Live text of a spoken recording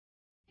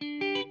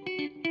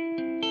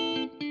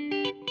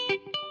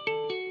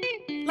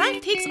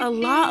Life takes a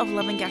lot of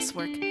love and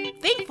guesswork.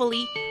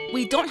 Thankfully,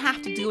 we don't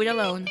have to do it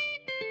alone.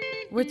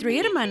 We're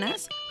three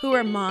hermanas who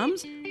are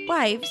moms,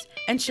 wives,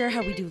 and share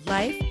how we do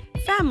life,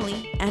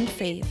 family, and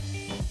faith.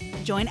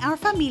 Join our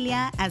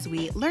familia as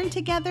we learn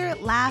together,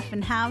 laugh,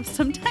 and have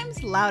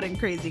sometimes loud and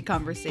crazy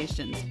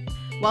conversations.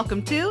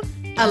 Welcome to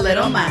A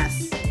Little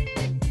Mas.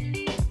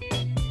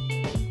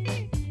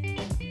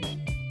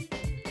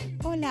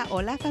 Hola,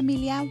 hola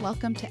familia.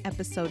 Welcome to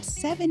episode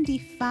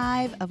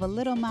 75 of A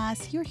Little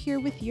Mas. You're here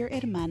with your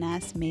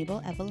hermanas,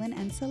 Mabel, Evelyn,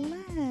 and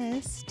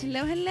Celeste.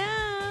 Hello,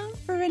 hello.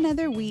 For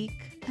another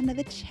week,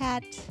 another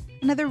chat,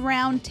 another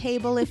round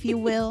table, if you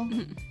will.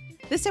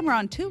 This time we're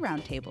on 2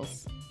 round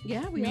tables.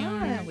 Yeah, we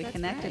Yeah, are. we That's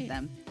connected right.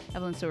 them.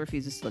 Evelyn still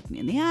refuses to look me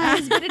in the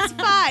eyes, but it's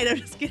fine. I'm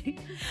just kidding.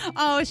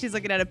 Oh, she's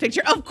looking at a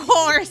picture. Of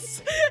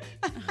course.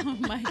 Oh,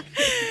 my God.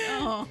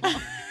 Oh.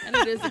 And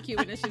it is a cute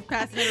one, and she's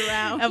passing it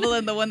around.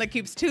 Evelyn, the one that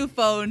keeps 2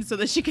 phones so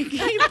that she can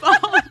keep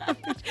all her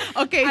pictures.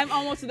 Okay. I'm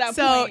almost to that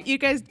so point. you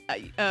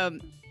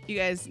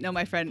guys know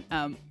my friend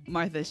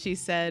Martha. She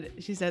said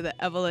that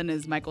Evelyn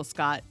is Michael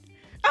Scott.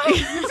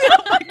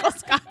 Oh. Michael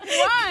Scott.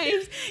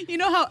 Why? You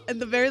know how in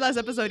the very last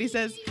episode he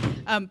says,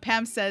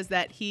 Pam says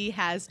that he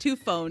has 2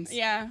 phones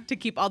to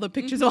keep all the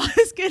pictures of all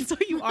his kids. So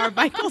you are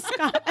Michael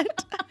Scott.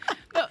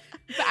 But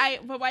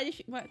why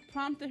did what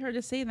prompted her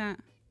to say that?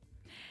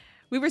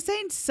 We were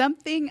saying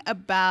something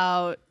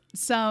about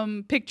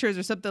some pictures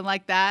or something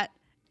like that.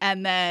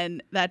 And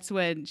then that's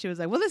when she was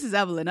like, well, this is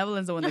Evelyn.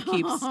 Evelyn's the one that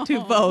keeps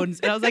 2 phones.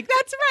 And I was like,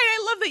 that's right.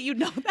 I love that you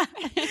know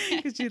that.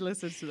 Because she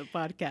listens to the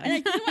podcast. And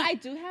you know what? I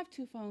do have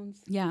 2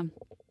 phones. Yeah.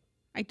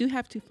 I do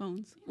have 2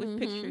 phones with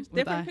pictures.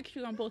 With Different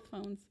pictures on both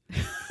phones.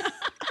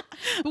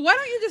 But why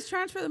don't you just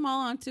transfer them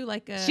all onto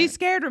like a... She's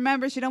scared,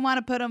 remember? She don't want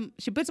to put them...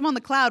 She puts them on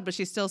the cloud, but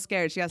she's still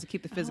scared. She has to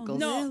keep the physicals.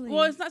 No, Really?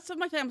 well, it's not so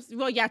much that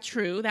well, yeah,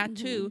 true, that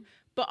too.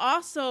 But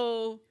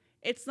also,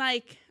 it's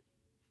like,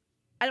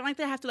 I don't like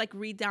to have to like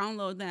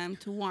re-download them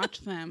to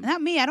watch them.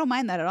 Not me. I don't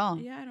mind that at all.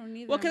 Yeah, I don't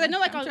need. Well, because I know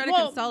like I'm on, trying to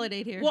well,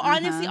 consolidate here. Well,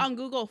 honestly, on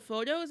Google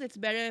Photos, it's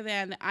better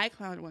than the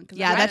iCloud one.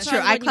 Yeah, that's true.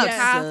 one, iCloud you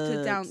have to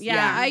sucks. down. yeah,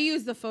 Yeah, I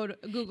use the photo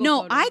Google.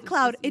 No, Photos. It's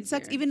iCloud, just it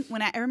sucks. easier. Even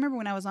when I remember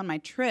when I was on my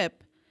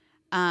trip,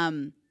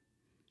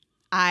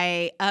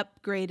 I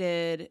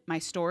upgraded my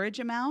storage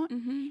amount,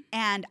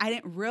 and I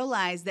didn't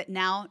realize that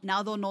now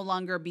they'll no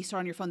longer be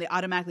stored on your phone. They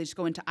automatically just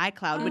go into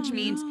iCloud, which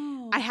means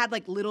I had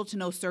like little to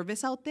no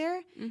service out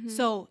there.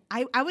 So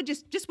I would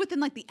just within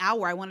like the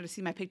hour, I wanted to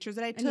see my pictures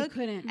that I took, you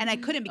couldn't. and I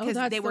couldn't because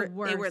that's they the were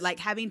worst. like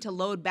having to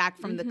load back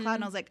from the cloud,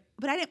 and I was like,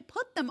 but I didn't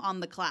put them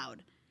on the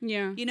cloud.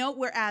 Yeah. You know,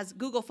 whereas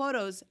Google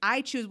Photos, I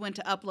choose when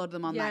to upload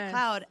them on that Yes.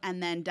 cloud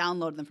and then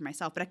download them for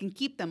myself, but I can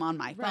keep them on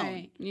my phone.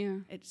 Right. Yeah.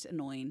 It's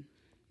annoying.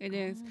 It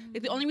is.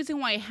 Like, the only reason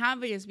why I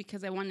have it is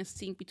because I want to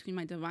sync between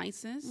my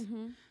devices.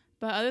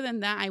 But other than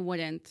that, I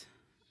wouldn't.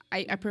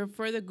 I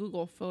prefer the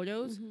Google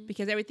Photos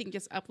because everything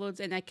just uploads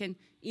and I can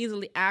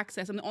easily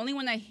access. And the only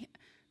one that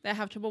I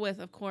have trouble with,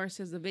 of course,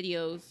 is the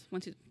videos.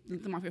 Once you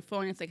delete them off your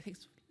phone, it's like it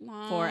takes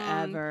long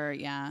Forever,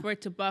 yeah. for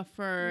it to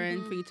buffer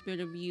and for you to be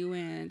able to view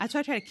it. That's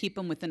why I try to keep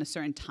them within a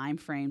certain time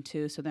frame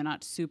too, so they're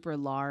not super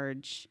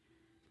large.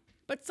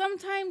 But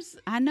sometimes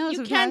I know you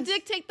sometimes. can't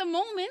dictate the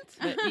moment.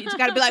 But you just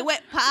gotta be like, wait,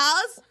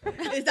 pause.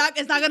 It's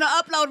not gonna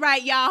upload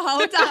right, y'all.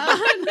 Hold on.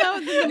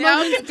 the Now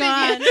moment's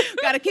gone. continue.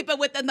 Gotta keep it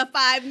within the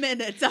 5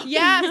 minutes.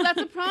 Yeah, so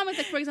that's the problem. It's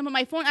like, for example,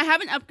 my phone. I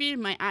haven't upgraded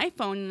my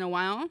iPhone in a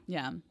while.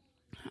 Yeah.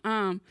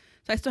 So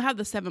I still have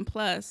the 7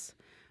 Plus,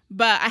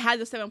 but I had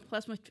the 7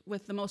 Plus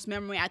with the most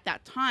memory at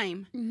that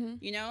time.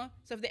 You know,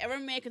 so if they ever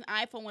make an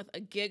iPhone with a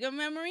gig of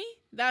memory,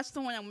 that's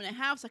the one I'm gonna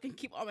have, so I can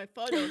keep all my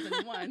photos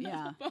in one.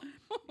 Yeah.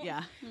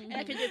 Yeah. And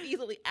I can just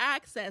easily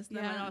access them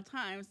at Yeah. all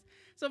times.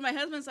 So my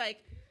husband's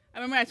like, I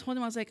remember I told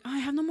him, I was like, oh, I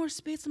have no more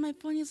space on my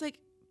phone. He's like,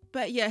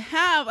 but you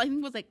have, I think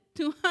it was like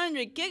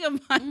 200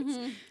 gigabytes.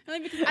 And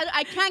like, because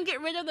I can't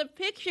get rid of the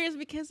pictures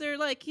because they're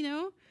like, you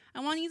know, I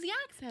want easy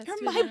access. You're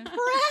to my them.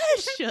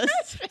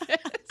 precious.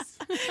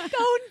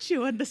 Don't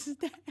you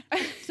understand?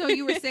 So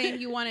you were saying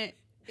you want it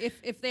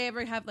if they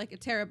ever have like a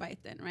terabyte,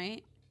 then,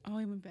 right? Oh,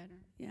 even better.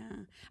 Yeah,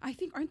 I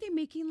think aren't they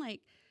making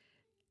like?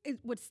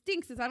 What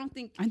stinks is I don't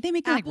think Aren't they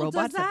making like Apple does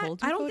robots that that.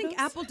 hold your I don't think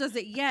photos? Apple does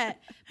it yet,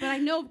 but I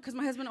know because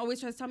my husband always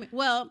tries to tell me,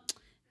 well,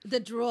 the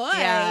droids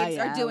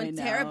Yeah, are doing we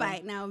know.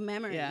 terabyte now of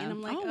memory, Yeah. and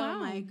I'm like, Oh, oh wow.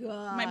 my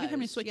god, Might be time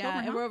to switch over,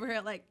 and huh? we're over here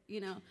at like,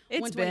 you know,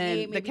 It's 128,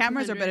 been, the maybe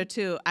cameras are 200. better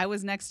too. I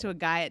was next to a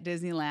guy at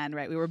Disneyland,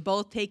 right? We were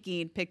both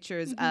taking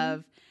pictures Mm-hmm.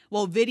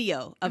 of,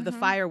 video of the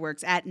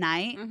fireworks at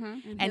night.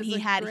 And his he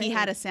looked had great. a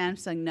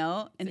Samsung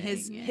Note, and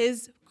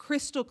his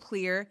crystal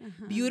clear,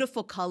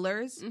 beautiful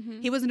colors.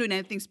 He wasn't doing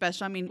anything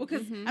special. I mean,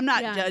 I'm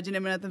not judging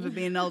him or nothing for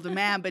being an older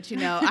man, but you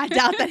know, I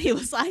doubt that he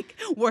was like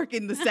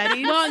working the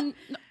settings. Well,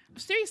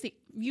 seriously,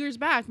 years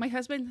back, my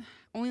husband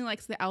only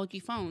likes the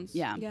LG phones.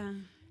 Yeah. Yeah.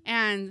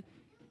 And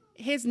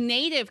his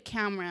native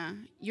camera,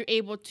 you're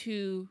able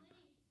to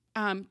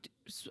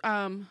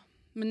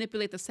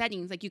manipulate the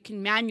settings. Like you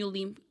can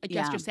manually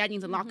adjust Yeah. your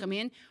settings and lock them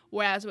in.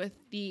 Whereas with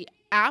the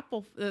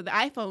Apple, the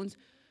iPhones,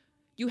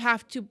 you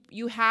have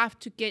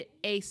to get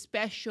a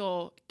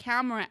special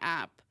camera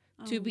app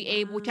to be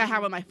able, which I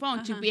have on my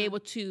phone, to be able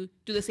to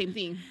do the same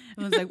thing.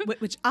 I was like,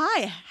 which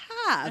I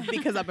have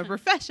because I'm a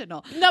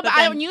professional. No, but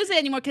I then- don't use it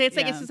anymore because it's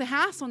like Yeah. it's just a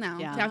hassle now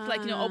Yeah. to have to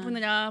like open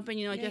it up and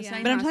just.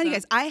 But I'm telling you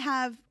guys, I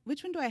have.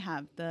 Which one do I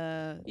have?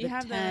 You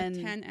have the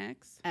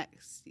 10X.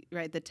 X,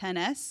 right? The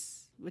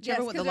 10S,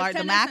 whichever Yes, one, 'cause the there's the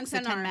 10S Max, and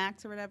the 10 10R.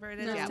 Max or whatever it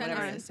is. No, yeah, 10R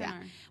whatever it and is. Yeah.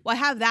 10R. Well, I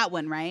have that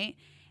one, right?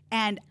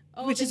 And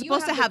Oh, which is then you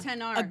supposed to have have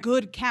the 10R. a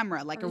good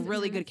camera, like a Or is it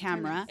really 10S? good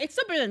camera. It's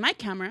still better than my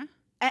camera.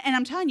 And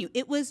I'm telling you,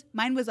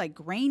 mine was like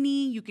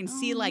grainy. You can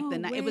see like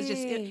no it was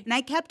just, way. and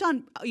I kept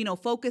on,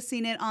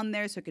 focusing it on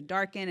there so it could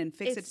darken and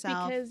fix It's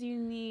itself. because you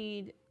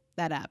need.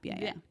 That app,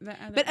 yeah. the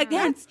other But app.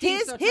 again, That's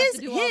his so tough to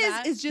do all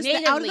that. is just the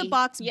out of the Natively.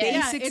 box Yeah.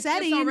 Yeah, basic it's just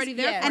settings, already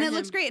there and for it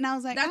looks him. great. And I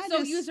was like, That's I so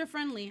just- user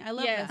friendly. I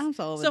love Yes. that. I'm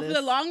so over So for the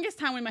this. longest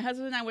time, when my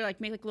husband and I would like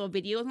make like little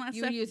videos and all that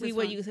You would stuff, use we his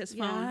would phone. use his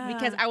phone Yeah.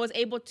 because I was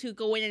able to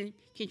go in and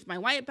change my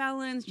white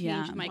balance, change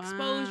Yeah. my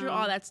exposure, Wow.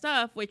 all that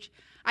stuff, which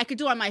I could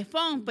do on my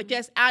phone, but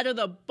just out of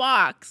the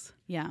box,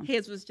 Yeah.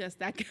 his was just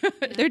that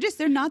good.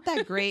 they're not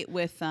that great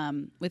with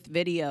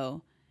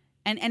video.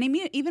 And I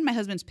mean, even my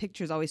husband's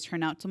pictures always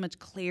turn out so much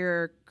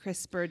clearer,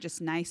 crisper,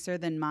 just nicer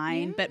than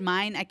mine. But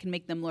mine, I can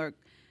make them look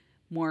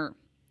more,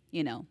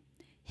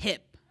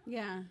 hip.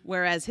 Yeah.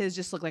 Whereas his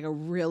just look like a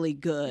really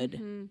good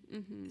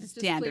It's just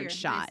standard clear, nice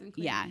shot. and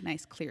clear. Yeah,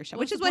 nice clear shot,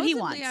 Well, which is what he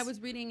supposedly, wants. I was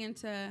reading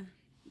into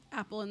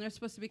Apple, and they're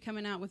supposed to be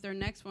coming out with their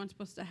next one,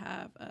 supposed to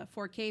have a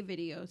 4K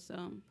video.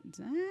 So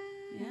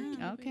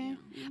Yeah, Okay.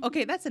 video.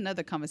 Okay, that's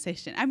another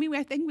conversation. I mean,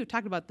 I think we've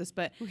talked about this,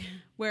 but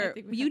where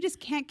think we you have. just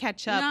can't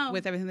catch up No,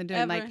 with everything they're doing.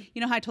 ever. Like,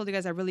 how I told you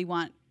guys I really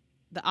want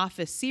the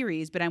Office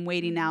series, but I'm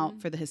waiting out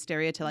for the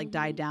hysteria to like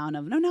die down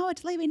of no,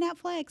 it's leaving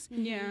Netflix.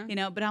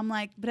 Yeah. But I'm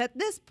like, but at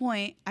this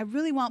point, I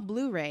really want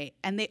Blu-ray,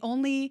 and they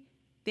only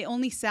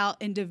sell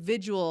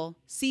individual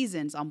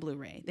seasons on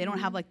Blu-ray. They don't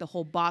have like the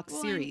whole box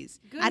Well, series,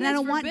 and and I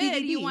don't want forbid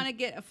DVD. You want to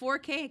get a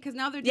 4K because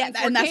now they're doing Yeah,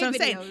 4K and that's what I'm videos.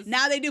 saying.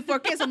 Now they do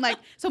 4K. So I'm like,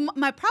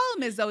 my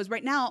problem is though, is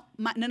right now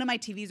none of my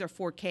TVs are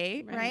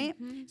 4K, right?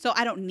 So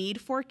I don't need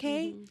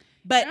 4K,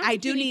 but I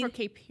do need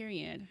 4K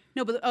period.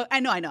 no. But I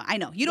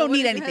know. You don't what need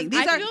is your anything. husband-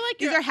 These I are feel like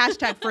these are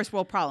hashtag first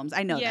world problems.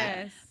 I know that,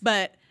 Yes.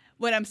 but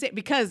what I'm saying,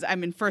 because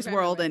I'm in first Right,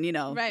 world right.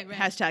 and Right.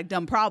 hashtag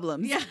dumb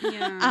problems. Yeah.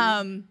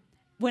 Yeah.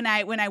 When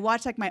I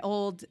watch like my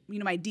old,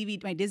 my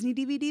Disney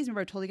DVDs,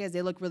 remember I told you guys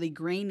they look really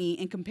grainy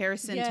in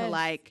comparison to Yes.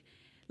 like,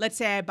 let's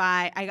say I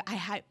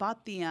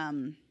bought the a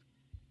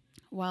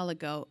while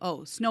ago,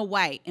 Snow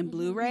White in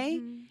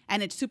Blu-ray,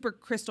 and it's super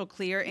crystal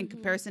clear in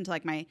comparison to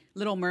like my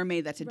Little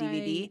Mermaid that's a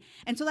DVD. Right.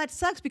 And so that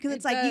sucks because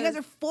it's It like you guys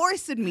does. are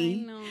forcing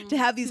me know. to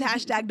have these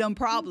hashtag dumb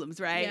problems,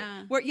 right?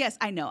 Yeah. Where yes,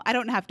 I know. I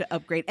don't have to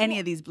upgrade any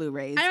of these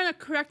Blu-rays. I don't know.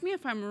 Correct me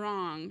if I'm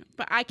wrong,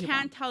 but I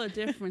can't tell the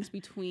difference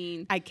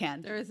between. I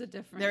can. There is a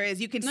difference. There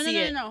is. You can No, see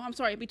it. no. I'm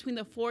sorry. Between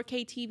the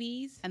 4K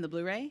TVs And the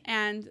Blu-ray?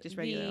 and Just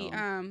regular old.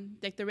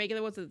 like the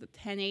regular ones, the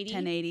 1080.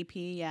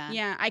 1080p, yeah.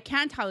 Yeah, I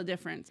can't tell the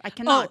difference. I Oh,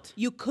 cannot.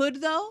 you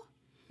could though?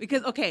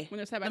 Because okay, When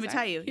they're side by let me side.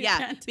 tell you, You yeah,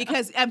 can't tell.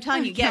 because I'm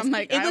telling you, yes, I'm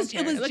like, I don't care.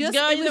 It looks good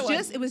either way.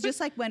 it was just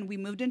like when we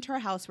moved into our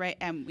house, right?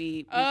 And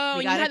we Oh,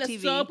 we you got had a the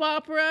TV. soap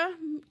opera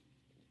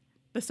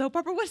The soap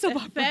opera? What soap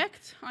opera?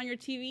 effect on your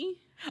TV.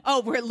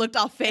 Oh, where it looked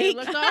all fake.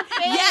 looked all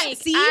Yeah, fake.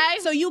 see,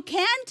 so you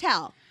can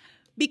tell.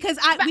 Because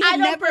But we I have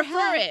don't never prefer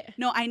had it.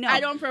 No, I know. I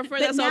don't prefer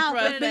but the now, soap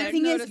opera but the effect.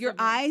 thing is, your Noticeable.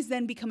 eyes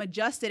then become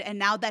adjusted, and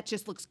now that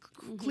just looks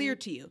clear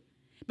to you.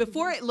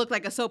 Before it looked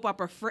like a soap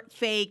opera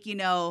fake,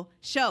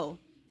 show.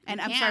 And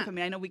I'm sorry, can't.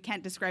 I know we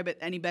can't describe it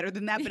any better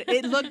than that, but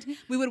it looked.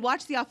 We would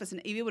watch The Office, and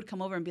Evie would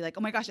come over and be like,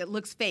 "Oh my gosh, it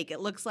looks fake. It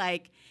looks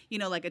like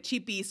like a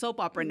cheapy soap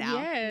opera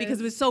now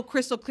because it was so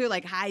crystal clear,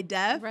 like high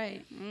def."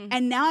 Right.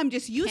 And now I'm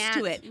just used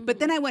to Can't. it. But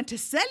then I went to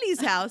Sally's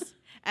house,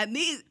 and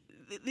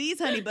these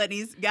honey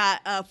bunnies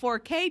got a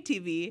 4K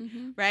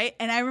TV, right?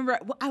 And I remember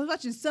I was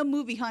watching some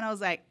movie, and I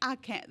was like, I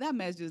can't. That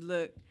mess just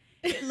looked.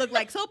 It looked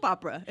like soap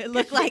opera. It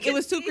looked like it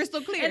was too crystal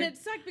clear. And it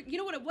sucked. But you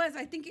know what it was?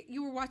 I think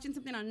you were watching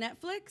something on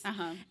Netflix,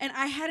 and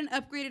I hadn't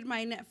upgraded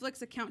my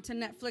Netflix account to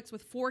Netflix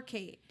with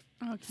 4K.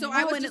 Okay. So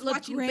I was and it just looked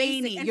watching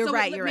grainy. basic. And You're so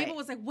right, you're Mabel right.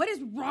 was like, "What is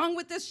wrong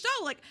with this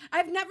show? Like,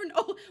 I've never.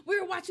 Oh, we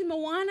were watching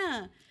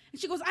Moana, and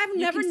she goes, "I've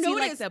never can see, like,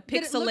 noticed the that it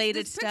looks pixelated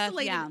this stuff,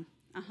 pixelated yeah.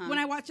 When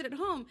I watch it at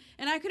home,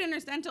 and I couldn't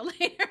understand till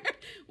later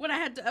when I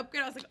had to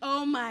upgrade. I was like,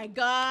 "Oh my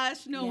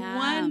gosh, no Yeah.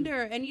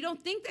 wonder!" And you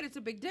don't think that it's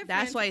a big difference.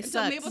 That's why it until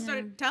sucks. Mabel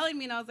started telling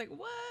me, and I was like,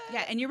 "What?"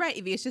 Yeah, and you're right,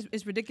 Evie.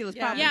 It's ridiculous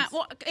Yeah. problems. Yeah,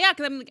 well, yeah,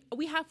 because I'm like,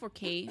 we have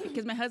 4K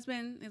because my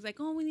husband is like,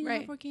 oh, we need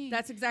Right. 4K.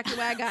 That's exactly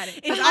why I got it.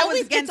 It's 'Cause I was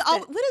always against it's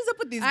it. what is up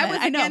with these I men? was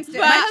I know. against it.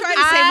 But I But tried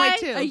the same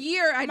way too. A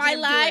year, I my didn't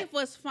do life it.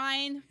 was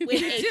fine with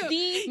too.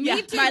 HD.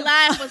 Me too. My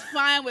life was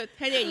fine with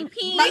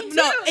 1080p.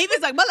 No,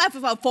 Evie's like, my life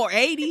was about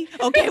 480.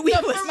 Okay, we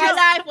was my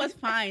life was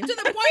fine. to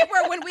the point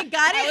where when we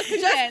got I was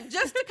it, content.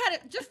 just to kind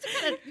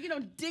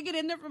of dig it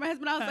in there for my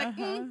husband, I was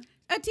like,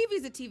 A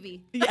TV's a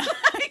TV. Yeah.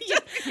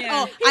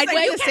 Yeah. Oh, I like, do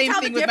 "You the can't same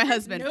tell thing the with my difference."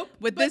 husband. Nope,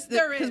 With but this,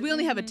 there because is. we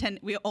only have a 10.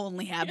 We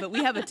only have, but we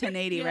have a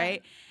 1080, Yeah.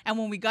 right? And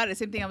when we got it,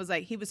 same thing. I was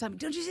like, he was like,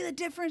 "Don't you see the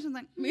difference?" I'm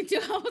like, Me too.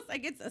 I was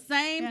like, it's the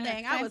same Yeah,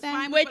 thing. same I was thing.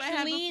 fine with Which what I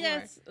had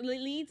before.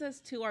 leads us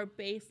to our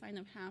baseline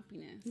of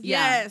happiness.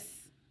 Yeah.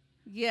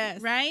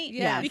 Yes. Right?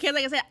 Yeah. Because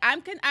like I said,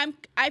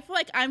 I feel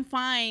like I'm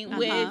fine Uh-huh.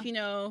 with, you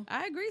know,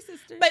 I agree,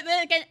 sister. but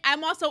then again, I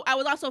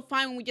was also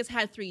fine when we just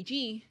had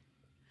 3G.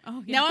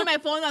 oh, Now on my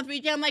phone on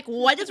 3G, I'm like,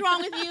 what is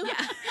wrong with you?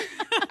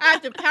 I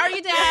have to power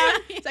you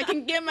down so I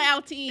can get my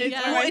LTE.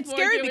 Well, it's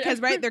scary because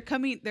they're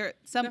coming.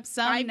 Some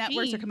 5G.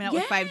 networks are coming out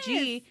with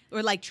 5G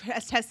or like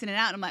testing it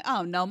out. And I'm like,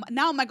 oh no,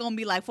 now am I gonna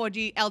be like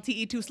 4G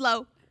LTE too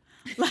slow?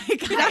 Like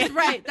That's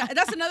right.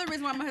 That's another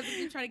reason why my husband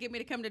keeps trying to get me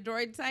to come to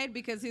Droid side,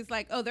 because he's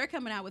like, oh, they're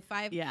coming out with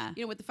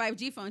with the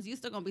 5G phones. You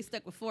still gonna be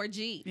stuck with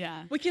 4G.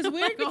 Yeah. Which is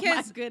weird Oh my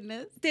because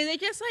goodness. did they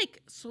just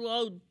like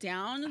slow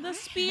down the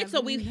speed so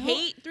we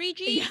hate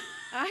 3G?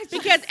 I just-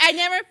 Because I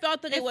never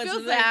felt that it was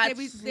feels like that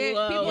people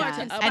slow. are Yeah. just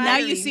And now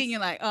you batteries. see, and you're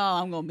like, oh,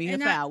 I'm gonna be here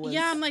And for I- hours.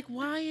 yeah, I'm like,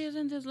 why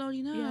isn't this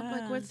loading up? Yeah.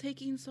 Like, what's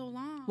taking so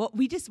long? Well,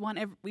 we just want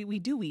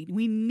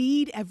we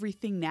need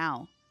everything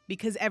now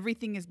because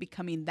everything is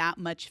becoming that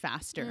much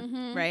faster,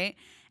 right?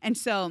 And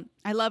so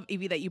I love,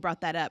 Evie, that you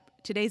brought that up.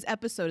 Today's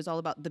episode is all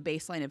about the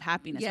baseline of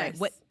happiness, right?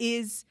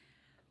 Yes.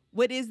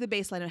 What is the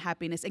baseline of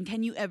happiness, and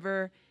can you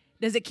ever?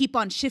 Does it keep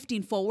on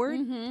shifting forward?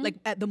 Like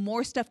the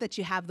more stuff that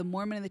you have, the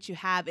more money that you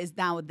have, is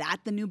now that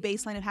the new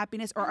baseline of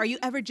happiness, or are you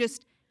ever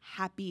just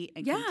happy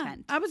and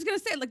content? I was gonna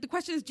say, like, the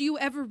question is, do you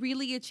ever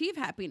really achieve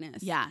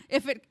happiness? Yeah.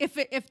 If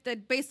the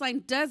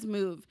baseline does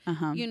move,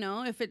 Uh-huh. you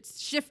know, if it's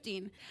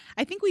shifting.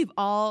 I think we've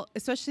all,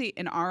 especially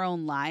in our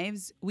own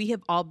lives, we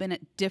have all been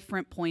at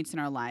different points in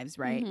our lives,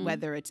 right?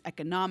 Whether it's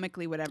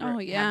economically, whatever. Oh,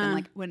 it yeah. happened.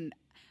 Like when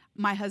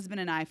my husband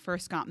and I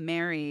first got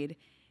married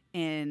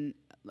in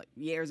like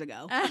years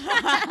ago.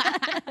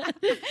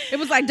 It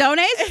was like,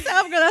 donate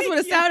yourself, girl. That's what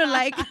it sounded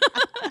like.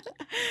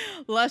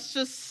 Let's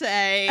just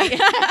say,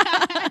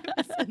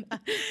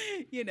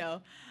 you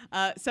know.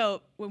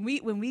 So when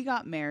we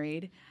got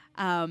married,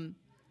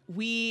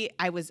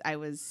 I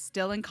was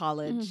still in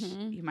college.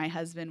 My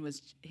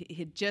husband he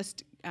had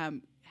just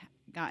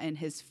gotten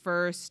his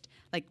first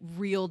like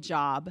real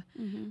job,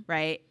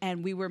 right?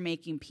 And we were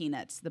making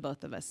peanuts, the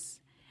both of us.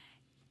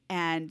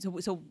 And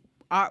so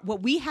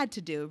what we had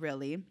to do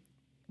really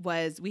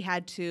was we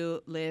had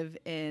to live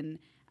in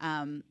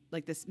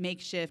like this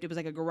makeshift. It was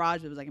like a garage.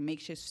 But it was like a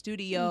makeshift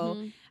studio.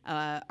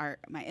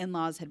 My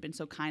in-laws had been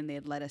so kind; they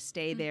had let us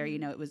stay there. You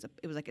know, it was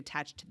like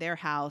attached to their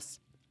house.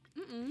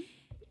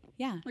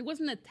 Yeah. It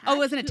wasn't attached. Oh, it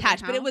wasn't to the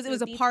attached, but it house,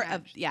 was a part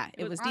of. detached. Yeah,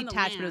 it was on the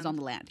detached, but it was land. on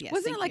the land. Yes.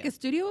 Wasn't thank it like you. a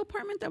studio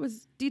apartment that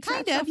was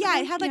detached? kind of? off Yeah, the-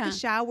 it had like a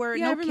shower,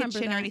 Yeah, I no remember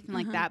kitchen or that. anything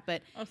like that.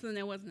 But Oh, so then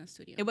it wasn't a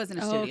studio. it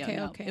wasn't a Oh, studio. okay,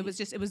 no. okay. It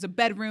was a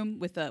bedroom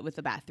with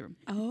a bathroom.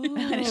 Oh.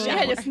 She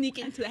had to sneak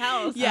into the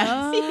house. Yes.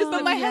 Oh,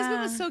 But my yeah.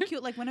 husband was so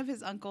cute. Like one of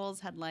his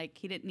uncles had like,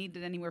 he didn't need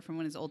it anywhere from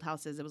one of his old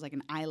houses. It was like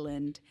an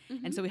island.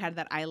 And so we had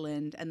that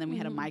island, and then we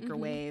had a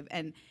microwave.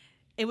 And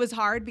it was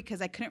hard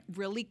because I couldn't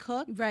really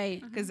cook.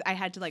 Right. Because I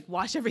had to like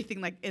wash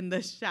everything like in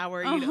the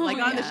shower, you know, like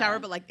not in the shower,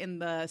 but like in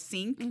the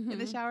sink in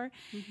the shower.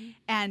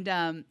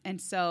 And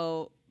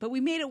so, but we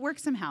made it work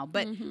somehow.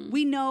 But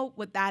we know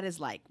what that is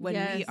like when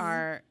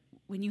Yes.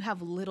 when you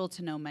have little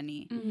to no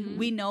money.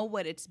 We know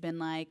what it's been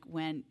like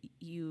when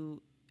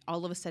you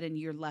all of a sudden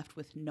you're left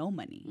with no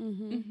money,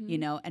 you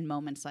know, and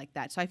moments like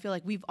that. So I feel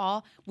like we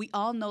all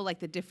know like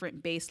the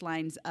different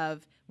baselines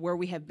of where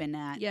we have been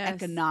at Yes.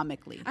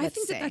 economically. I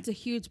think that that's a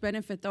huge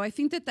benefit, though. I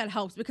think that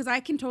helps because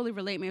I can totally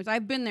relate, because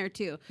I've been there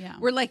too. Yeah.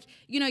 Where like,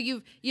 you know,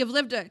 you've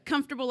lived a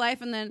comfortable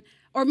life, and then,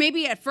 or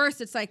maybe at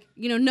first it's like,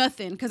 you know,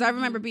 nothing. Because I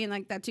remember being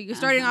like that too. You're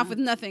starting off with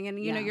nothing, and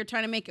you know, Yeah. you're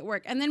trying to make it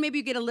work, and then maybe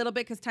you get a little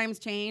bit because times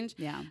change.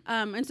 Yeah.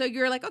 And so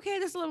you're like, okay,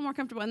 this is a little more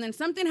comfortable, and then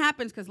something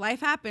happens because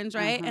life happens,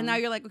 right? And now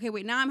you're like, okay,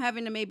 wait, now I'm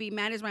having to maybe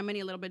manage my money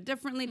a little bit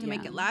differently to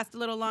make Yeah. it last a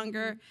little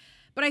longer.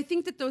 But I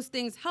think that those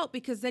things help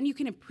because then you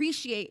can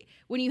appreciate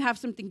when you have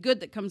something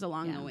good that comes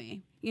along the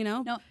way, you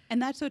know? No,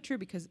 and that's so true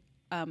because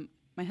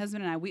my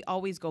husband and I, we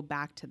always go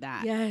back to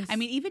that. Yes. I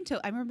mean,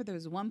 I remember there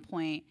was one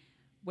point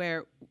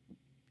where,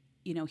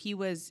 you know, it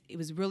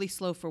was really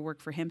slow for work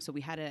for him. So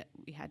we had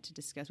to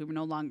discuss, we were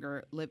no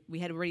longer, we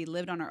had already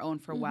lived on our own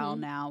for a while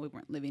now. We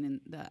weren't living in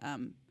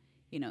the,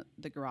 you know,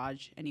 the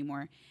garage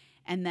anymore.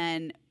 And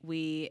then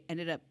we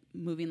ended up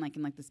moving like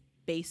in like this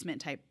basement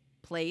type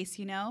place,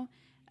 you know,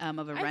 of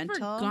a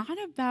rental. I forgot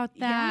about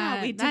that.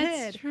 Yeah, we did.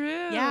 That's true.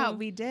 Yeah,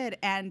 we did.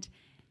 And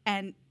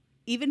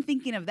even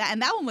thinking of that,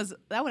 and that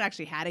one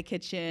actually had a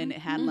kitchen. It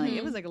had like,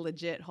 it was like a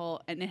legit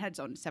whole, and it had its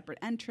own separate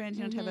entrance,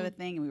 you know, type of a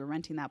thing. And we were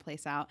renting that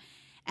place out.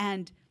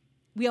 And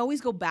we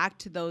always go back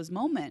to those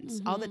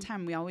moments all the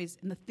time. And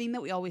the thing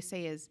that we always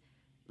say is,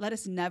 let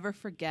us never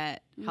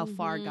forget how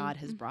far God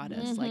has brought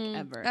us, like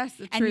ever. That's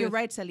the and you're truth.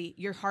 right, Sally.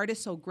 Your heart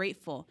is so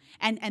grateful,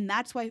 and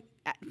that's why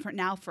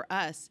for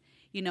us,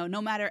 you know,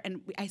 no matter.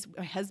 And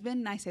my husband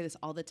and I say this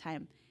all the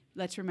time.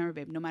 Let's remember,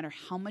 babe. No matter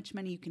how much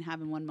money you can have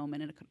in one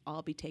moment, it could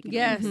all be taken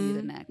away from you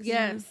the next.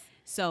 Yes.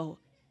 So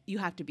you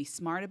have to be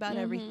smart about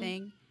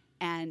everything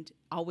and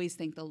always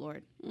thank the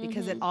Lord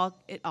because it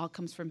all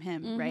comes from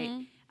Him,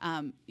 right?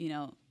 You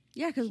know,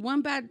 Yeah, because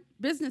one bad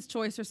business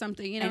choice or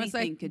something, you know, it's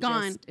anything like could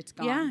gone. it's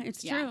gone. Yeah,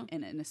 it's true.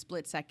 in a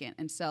split second.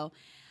 And so,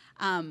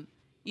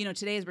 you know,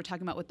 today as we're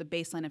talking about what the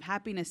baseline of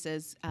happiness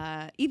is,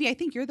 Evie, I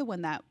think you're the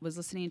one that was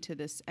listening to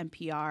this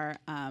NPR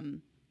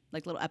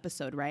like little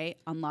episode, right,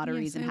 on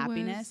lotteries Yes, and I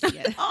happiness. was.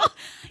 Yeah.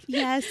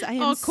 Yes, I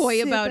am All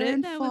coy about super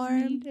it. That was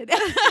me. informed.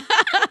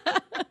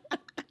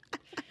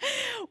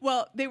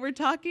 Well, they were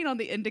talking on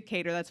the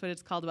indicator. That's what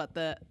it's called, about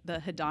the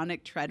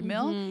hedonic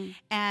treadmill.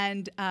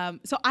 And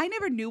so I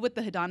never knew what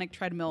the hedonic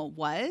treadmill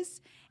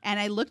was. And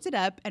I looked it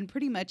up, and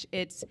pretty much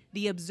it's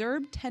the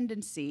observed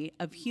tendency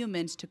of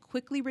humans to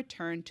quickly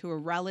return to a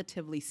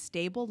relatively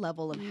stable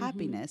level of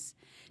happiness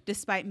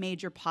despite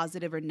major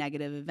positive or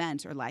negative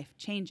events or life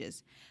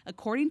changes.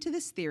 According to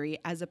this theory,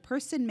 as a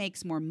person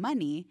makes more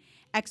money,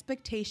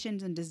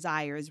 expectations and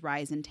desires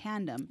rise in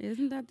tandem.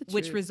 Isn't that the truth?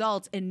 Which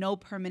results in no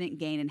permanent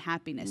gain in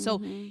happiness.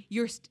 So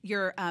your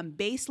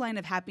baseline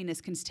of happiness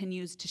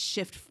continues to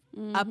shift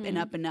up and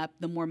up and up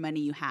the more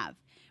money you have,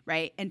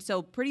 right? And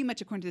so pretty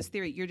much according to this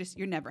theory,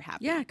 you're never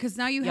happy. Yeah, because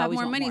now you You have always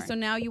more want money, more. so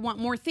now you want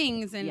more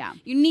things, and Yeah.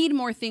 you need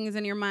more things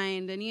in your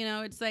mind, and you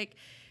know, it's like,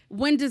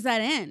 when does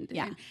that end?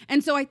 Yeah.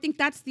 And so I think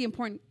that's the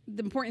important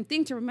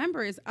thing to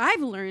remember is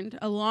I've learned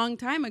a long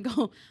time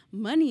ago,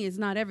 money is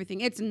not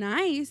everything. It's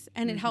nice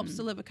and it helps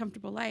to live a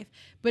comfortable life,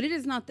 but it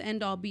is not the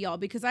end all be all,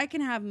 because I can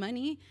have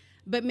money,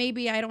 but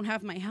maybe I don't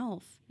have my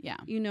health. Yeah.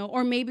 You know,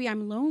 or maybe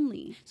I'm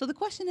lonely. So the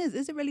question is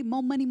it really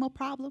more money, more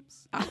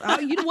problems?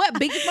 You know what?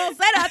 Big Smalls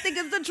said it. I think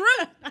it's the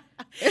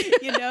truth.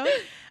 You know?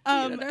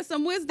 You know, there's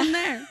some wisdom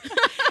there.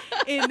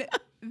 In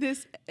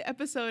this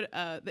episode,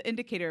 The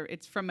Indicator,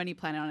 it's from Money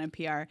Planet on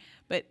NPR,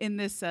 but in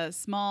this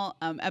small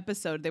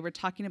episode, they were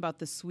talking about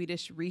the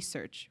Swedish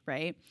research,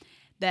 right?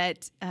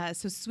 That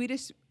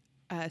Swedish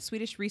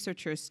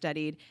researchers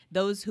studied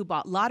those who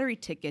bought lottery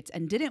tickets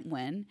and didn't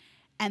win,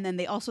 and then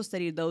they also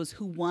studied those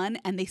who won,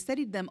 and they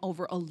studied them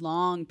over a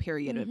long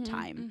period of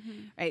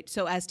time, right?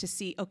 So as to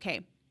see,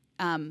 okay,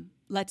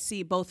 let's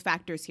see both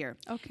factors here.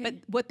 Okay. But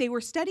what they were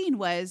studying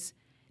was,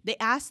 they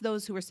asked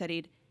those who were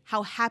studied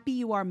how happy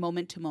you are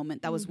moment to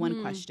moment. That was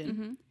one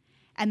question.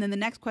 And then the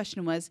next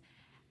question was,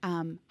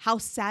 how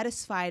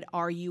satisfied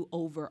are you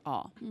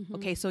overall?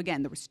 Okay, so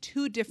again, there was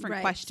two different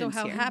Right. questions So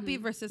how here. happy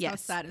versus how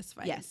Yes.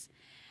 satisfied. Yes.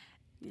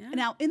 Yeah.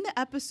 Now, in the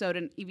episode,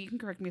 and Evie, you can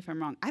correct me if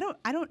I'm wrong, I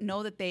don't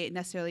know that they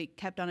necessarily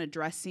kept on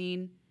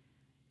addressing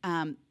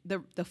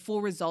the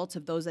full results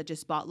of those that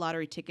just bought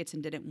lottery tickets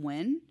and didn't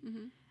win.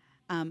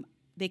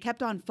 They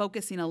kept on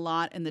focusing a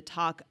lot in the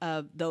talk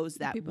of those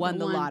that people won that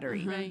the won.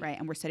 lottery, Right. right?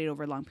 And were studied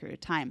over a long period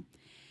of time.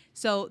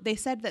 So they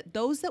said that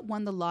those that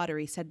won the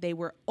lottery said they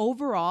were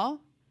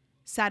overall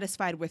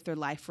satisfied with their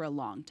life for a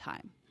long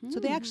time. So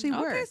they actually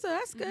were. Okay, so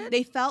that's good.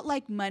 They felt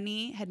like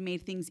money had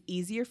made things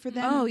easier for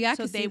them. Oh, yeah, I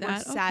so could they see were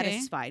that. Okay.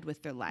 satisfied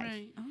with their life.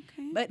 Right.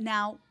 Okay. But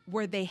now,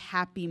 were they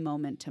happy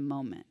moment to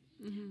moment,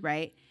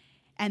 right?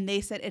 And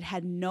they said it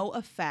had no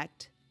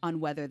effect on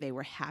whether they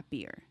were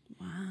happier,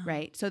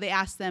 right? So they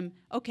asked them,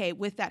 okay,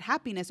 with that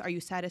happiness, are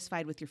you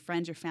satisfied with your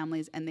friends, your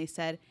families? And they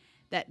said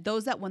that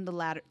those that won the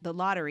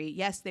lottery,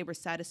 yes, they were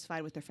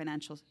satisfied with their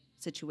financial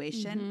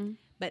situation,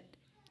 but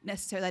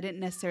that didn't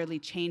necessarily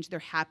change their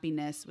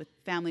happiness with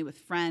family, with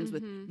friends,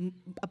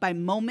 by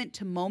moment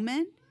to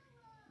moment,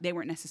 they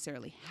weren't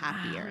necessarily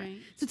happier. Right.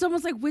 So it's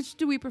almost like, which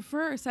do we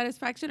prefer,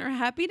 satisfaction or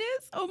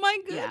happiness? Oh my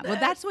goodness. Yeah, well,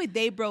 that's the way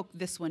they broke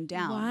this one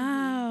down.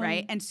 Wow.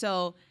 Right, and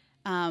so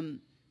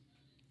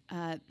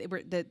they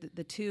were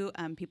the two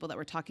people that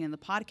were talking in the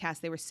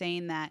podcast. They were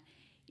saying that,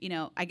 you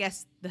know, I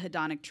guess the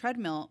hedonic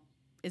treadmill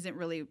doesn't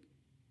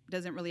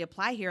really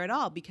apply here at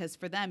all, because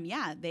for them,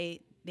 yeah, they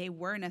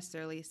were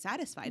necessarily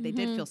satisfied. They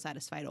did feel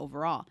satisfied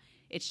overall.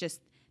 It's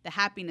just the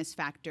happiness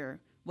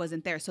factor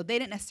wasn't there. So they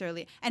didn't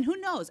necessarily, and who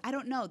knows? I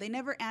don't know. They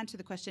never answered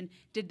the question,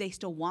 did they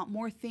still want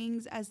more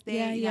things as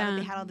they, Yeah.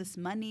 they had all this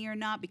money or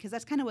not? Because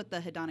that's kind of what the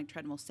hedonic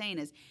treadmill is saying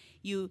is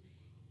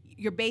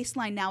your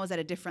baseline now is at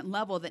a different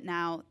level, that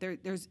now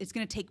it's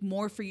going to take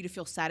more for you to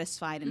feel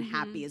satisfied and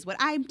happy is what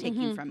I'm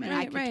taking from it.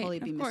 I could totally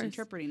be of course.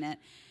 misinterpreting it.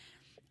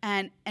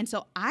 And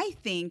so I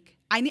think,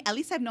 at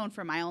least I've known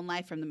from my own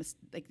life, from the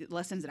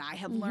lessons that I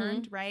have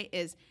learned, right,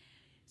 is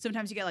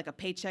sometimes you get like a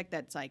paycheck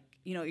that's like,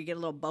 you know, you get a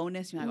little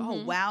bonus. You're like,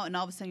 oh, wow. And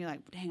all of a sudden you're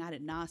like, dang, I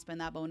did not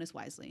spend that bonus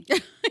wisely.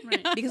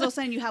 Right. Because all of a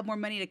sudden you have more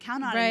money to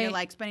count on, and Right. you're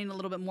like spending a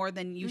little bit more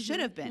than you should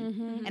have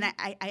been. And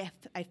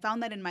I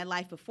found that in my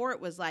life before.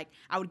 It was like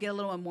I would get a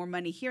little bit more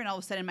money here, and all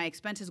of a sudden my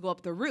expenses go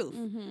up the roof.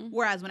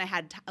 Whereas when I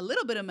had a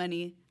little bit of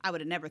money, I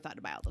would have never thought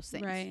to buy all those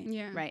things. Right.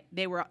 Yeah. Right.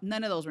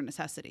 None of those were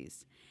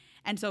necessities.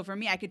 And so for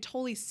me, I could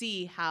totally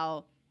see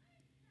how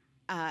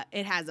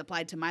it has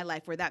applied to my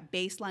life, where that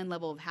baseline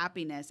level of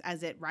happiness,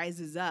 as it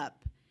rises up,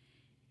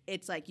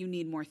 it's like you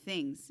need more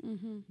things.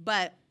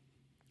 But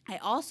I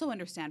also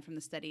understand from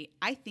the study,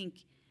 I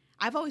think,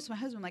 I've always told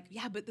my husband, like,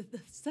 yeah, but the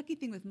sucky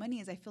thing with money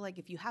is I feel like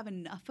if you have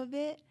enough of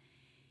it,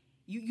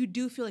 you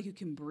do feel like you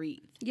can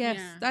breathe. Yes,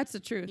 Yeah. that's the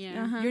truth.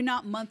 Yeah. Uh-huh. You're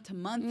not month to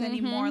month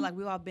anymore. Like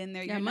we've all been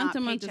there. Yeah, You're month not to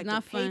month is paycheck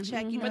not to fun.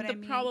 paycheck. You know But what the I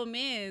mean? problem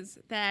is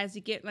that as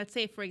you get, let's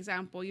say, for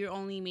example, you're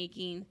only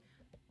making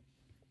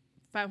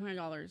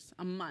 $500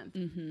 a month,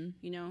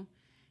 you know?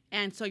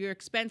 And so your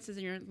expenses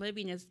and your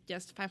living is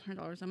just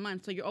 $500 a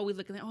month. So you're always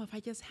looking at, if I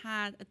just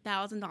had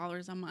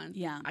 $1,000 a month,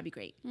 I'd be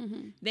great.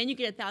 Then you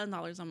get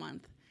 $1,000 a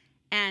month.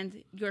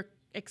 And your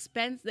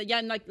expense,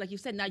 like you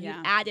said, now you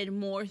added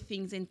more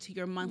things into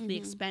your monthly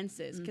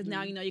expenses. Because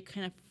now, you know, you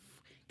kind of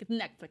get the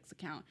Netflix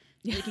account.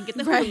 You can get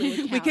the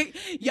Hulu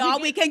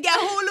account. We can get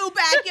Hulu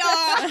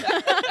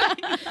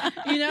back,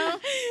 y'all. You know?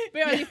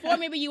 But before,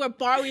 maybe you were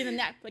borrowing the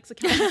Netflix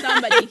account from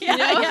somebody, you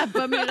know? Yeah,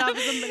 bumming it off of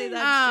somebody.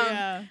 That's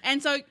true.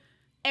 And so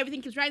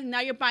everything keeps rising.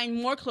 Now you're buying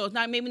more clothes.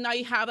 Now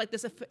you have like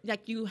this,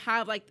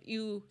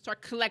 you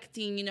start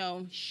collecting, you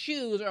know,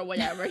 shoes or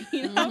whatever,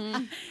 you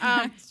know?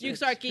 You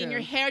start getting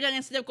your hair done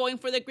instead of going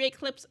for the Great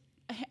Clips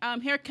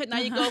haircut. Now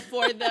you go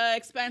for the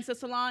expensive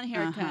salon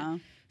haircut.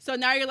 So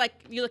now you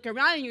look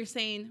around and you're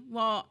saying,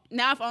 well,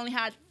 now if I only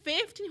had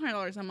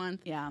 $1,500 a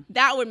month,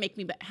 that would make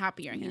me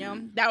happier, you know?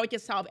 That would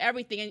just solve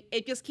everything. And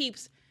it just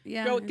keeps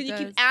growing because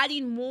you keep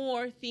adding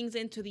more things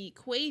into the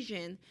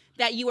equation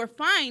that you were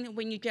fine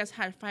when you just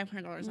had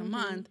 $500 a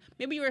month.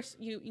 Maybe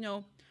you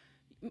know,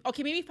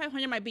 okay, maybe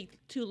 500 might be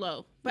too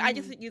low, but I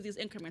just use these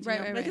increments. Right, you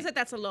know? right, Like I right. said,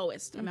 that's the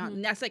lowest amount,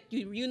 and that's like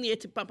you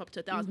needed to bump up to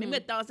 1,000. Maybe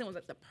 1,000 was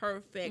like the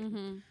perfect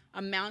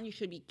amount you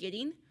should be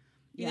getting,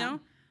 you know.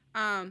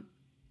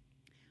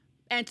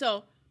 And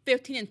so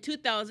 15 and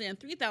 2,000 and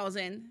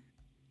 3,000,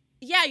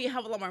 yeah, you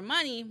have a lot more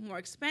money, more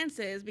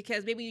expenses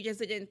because maybe you just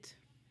didn't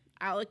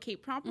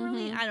allocate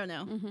properly. I don't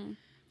know.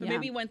 But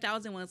maybe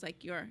 1,000 was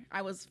like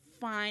I was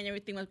fine.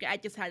 Everything was great. I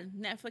just had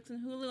Netflix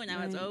and Hulu and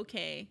I was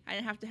okay. I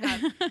didn't have to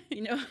have,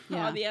 you know,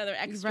 all the other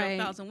extra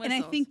 1,000 whistles. And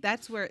I think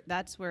that's where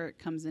it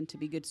comes in to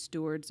be good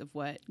stewards of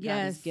what God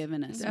has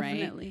given us,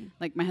 definitely. right?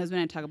 Like my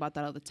husband and I talk about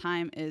that all the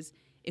time is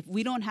if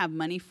we don't have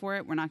money for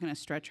it, we're not going to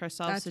stretch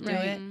ourselves to do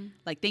it.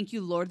 Like, thank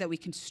you, Lord, that we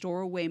can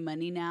store away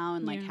money now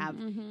and like have,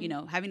 you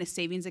know, having a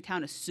savings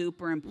account is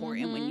super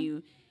important when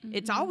you,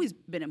 it's always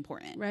been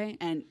important. Right.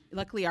 And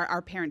luckily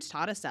our parents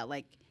taught us that,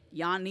 like,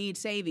 y'all need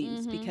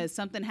savings because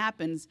something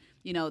happens,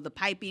 you know, the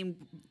piping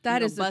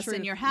busts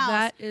in your house.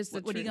 That is the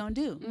what are you going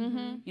to do?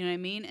 You know what I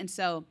mean? And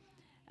so,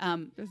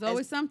 there's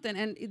always something,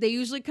 and they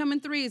usually come in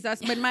threes.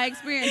 That's been my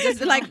experience. It's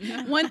like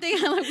one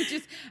thing, like we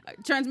just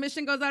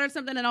transmission goes out or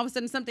something, and all of a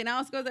sudden something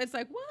else goes out. It's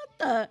like what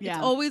the? Yeah.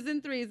 It's always in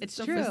threes. It's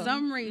so true for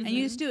some reason. And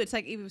you just do. It's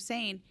like Eva was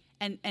saying,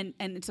 and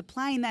it's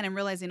applying that and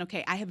realizing,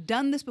 okay, I have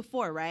done this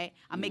before, right?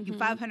 I'm making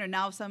 500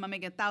 now. All of a sudden I'm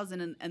making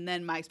 1,000, and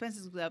then my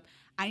expenses go up.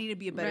 I need to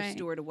be a better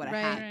steward of what I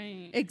have.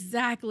 Right.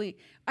 Exactly.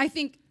 I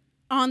think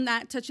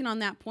touching on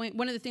that point,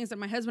 one of the things that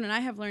my husband and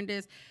I have learned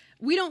is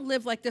we don't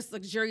live like this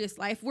luxurious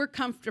life. We're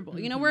comfortable.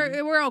 You know,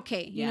 we're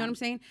okay. You know what I'm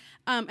saying?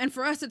 And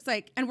for us, it's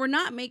like, and we're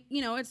not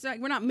it's like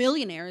we're not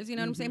millionaires. You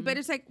know what I'm saying? But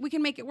it's like we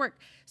can make it work.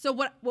 So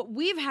what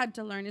we've had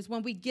to learn is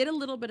when we get a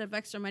little bit of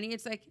extra money,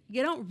 it's like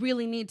you don't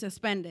really need to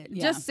spend it.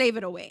 Yeah. Just save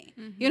it away.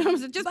 You know what I'm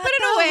saying? Just put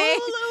it away.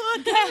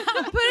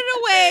 Put it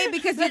away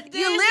because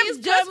you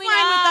lived just fine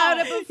without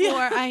it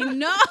before. I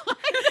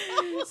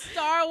know.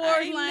 Star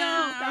Wars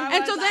land.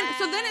 And so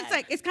then it's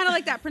like it's kind of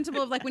like that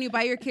principle of like when you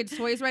buy your kids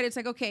toys, right? It's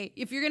like, okay,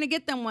 if you're gonna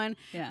get them one,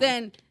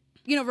 then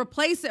you know,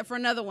 replace it for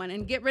another one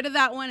and get rid of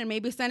that one and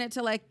maybe send it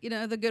to like, you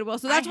know, the Goodwill.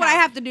 So that's what I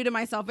have to do to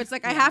myself. It's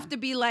like I have to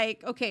be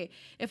like, okay,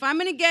 if I'm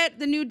gonna get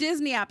the new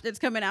Disney app that's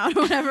coming out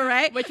or whatever,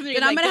 right?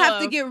 Then I'm gonna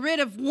have to get rid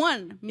of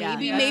one.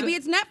 Maybe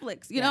it's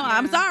Netflix. You know,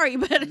 I'm sorry,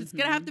 but it's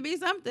gonna have to be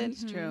something.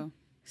 It's true.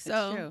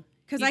 So it's true.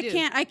 Because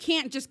I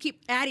can't just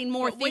keep adding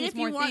more things, if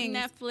more you want things.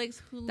 Netflix,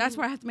 Hulu, That's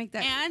where I have to make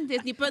that. and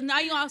Disney. But now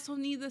you also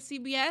need the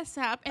CBS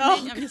app. And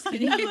then, I'm just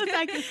kidding.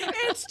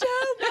 It's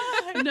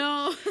too much.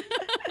 No.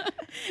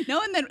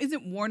 No, and then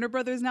isn't Warner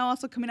Brothers now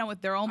also coming out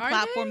with their own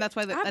platform? they? That's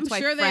why I'm that's why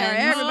sure they are.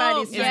 Friends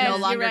Everybody's is yes, no you're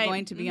longer right.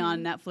 going to be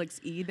on Netflix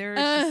either.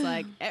 It's just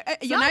like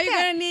So now you're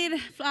gonna need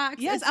Fox.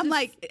 yes, It's I'm just-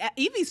 like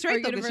Evie's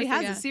straight though because she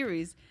Universal, has a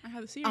series I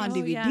have the series. on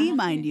DVD, yeah.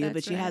 mind you, That's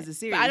but she has right. a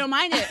series. But I don't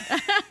mind it.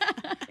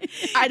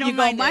 I don't you don't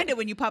mind mind it. it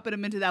when you pop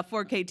them into that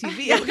 4K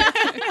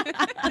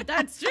TV.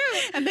 That's true.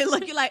 And they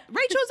look you like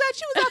Rachel's that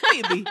she was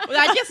that baby. Well,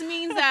 that just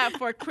means that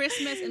for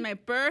Christmas and my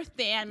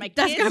birthday and my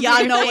kids' gonna be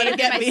y'all know where to birthdays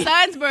get and me. my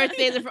son's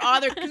birthdays and for all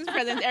their Christmas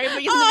presents,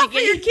 everybody's in the for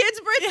beginning. your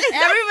kids' birthday.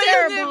 Everybody's in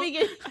the terrible.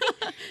 beginning.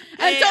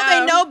 Until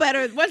they know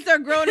better. Once they're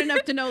grown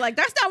enough to know, like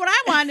that's not what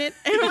I wanted.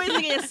 Everybody's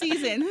gonna get a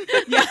season.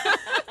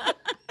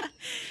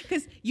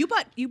 Because you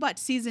bought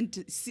season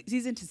to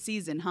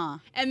season, huh?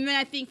 And then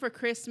I think for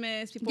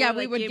Christmas, people Yeah, would,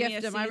 we would give me gift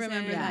a them. I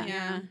remember season. that,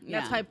 yeah.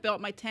 That's how I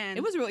built my 10.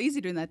 It was real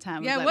easy during that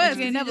time. Yeah, it like, was. "We're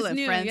gonna You never just let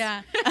knew, friends."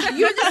 yeah.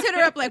 You would just hit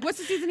her up like, "What's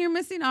the season you're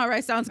missing?" All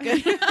right, sounds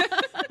good.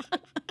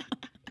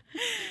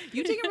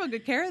 You taking real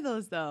good care of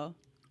those though.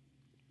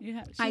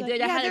 I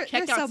did. I had a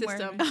checkout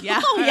system. Yeah.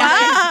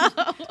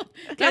 Wow.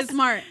 That's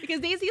smart.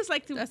 Because Daisy's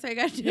like to That's how you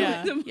got to do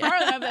Yeah. it. tomorrow.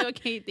 I'm like,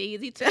 okay,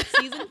 Daisy took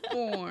season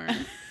 4.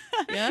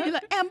 Yeah. You're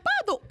like, and by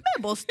the way,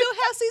 we'll still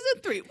have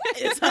season 3.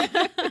 What is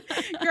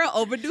up? Girl,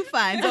 overdue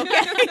fines,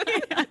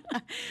 okay?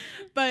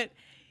 But,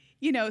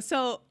 you know,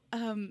 so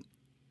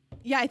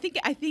yeah, I think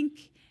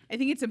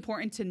it's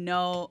important to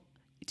know,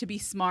 to be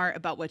smart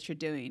about what you're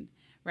doing,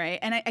 right?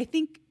 And I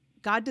think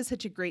God does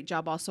such a great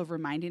job also of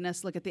reminding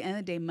us, look, at the end of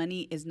the day,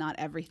 money is not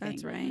everything.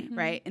 That's right.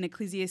 Right? In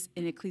Ecclesiastes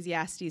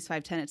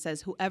 5:10, it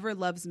says, whoever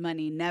loves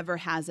money never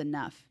has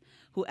enough.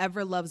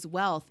 Whoever loves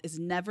wealth is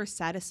never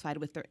satisfied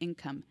with their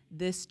income.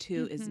 This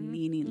too is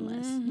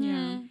meaningless.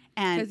 Yeah.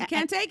 And Because you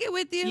can't take it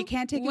with you. you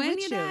can't take it when with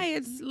you you. die.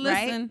 It's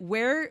right? listen.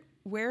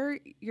 Where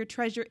your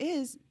treasure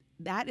is,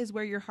 that is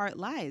where your heart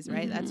lies,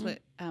 right? That's what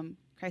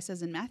Christ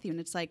says in Matthew. And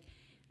it's like,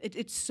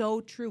 it's so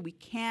true. We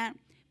can't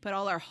put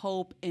all our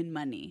hope in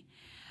money.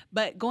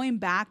 But going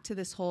back to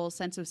this whole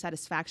sense of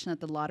satisfaction that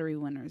the lottery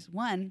winners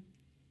won,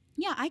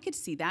 yeah, I could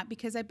see that,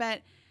 because I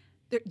bet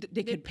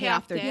they could pay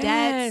off their debt.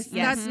 debts.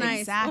 Yes, that's nice.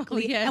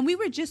 Exactly. Oh, yes. And we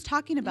were just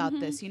talking about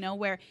this, you know,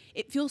 where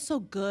it feels so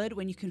good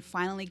when you can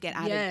finally get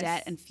out Yes. of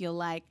debt and feel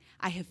like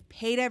I have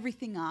paid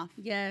everything off.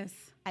 Yes.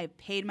 I've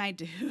paid my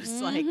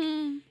dues. Like,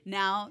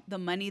 now the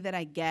money that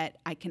I get,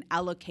 I can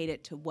allocate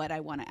it to what I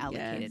want to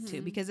allocate it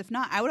to. Because if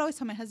not, I would always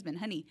tell my husband,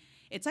 honey,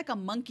 it's like a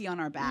monkey on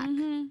our back,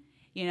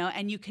 you know,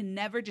 and you can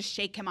never just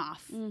shake him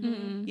off,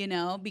 you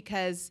know,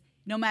 because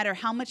no matter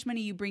how much money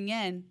you bring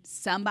in,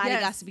 somebody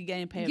Yes. got to be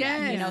getting paid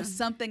back. Yes. You know,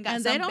 something got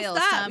And some they don't bills.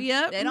 stop. Some,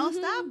 Yep. They don't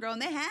stop, girl.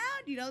 And they had,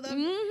 you know, the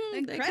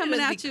They're creditors coming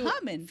at be you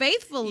coming.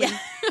 faithfully.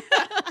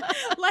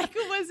 Like,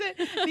 who was it?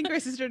 I think our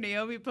sister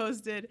Naomi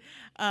posted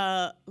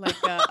like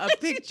a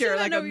picture, I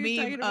like know a what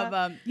you're meme talking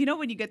of you know,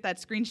 when you get that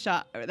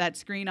screenshot or that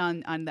screen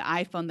on the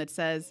iPhone that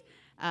says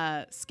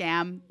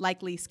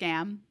likely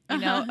scam, you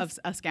know, of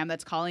a scam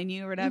that's calling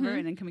you or whatever,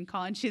 an incoming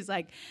call, and she's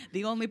like,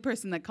 the only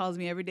person that calls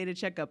me every day to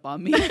check up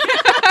on me.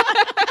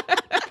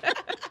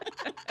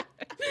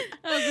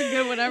 That was a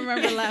good one. I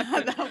remember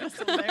laughing. That was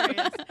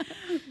hilarious.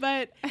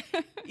 But,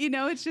 you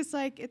know, it's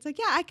like,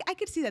 yeah, I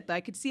could see that, though.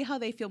 I could see how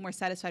they feel more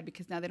satisfied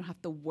because now they don't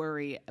have to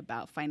worry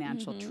about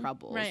financial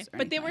troubles. Right. or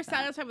But they anything were like that.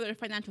 satisfied with their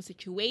financial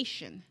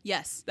situation.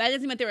 Yes. That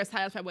doesn't mean they were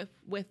satisfied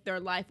with their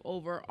life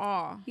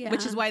overall. Yeah.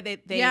 Which is why they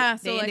Yeah,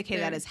 so like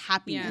indicated that they're- as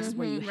happiness,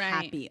 were you Right.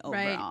 happy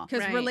Right. overall?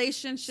 Because Right.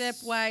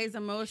 relationship-wise,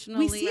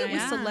 emotionally. We see it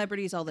with yeah.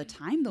 celebrities all the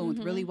time, though, with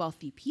really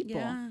wealthy people.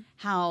 Yeah.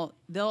 How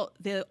they'll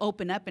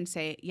open up and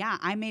say, "Yeah,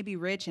 I may be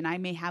rich and I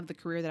may have the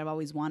career that I've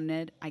always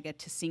wanted. I get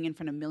to sing in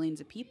front of millions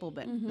of people,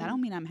 but that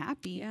don't mean I'm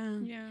happy." Yeah.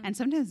 Yeah. And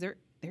sometimes they're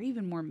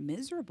even more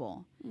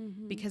miserable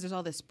because there's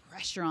all this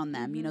pressure on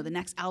them. You know, the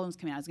next album's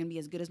coming out. It's going to be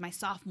as good as my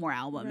sophomore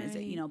album. Is it?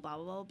 Right. You know, blah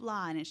blah blah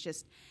blah. And it's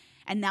just,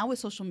 and now with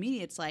social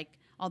media, it's like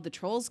all the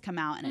trolls come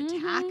out and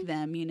attack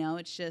them. You know,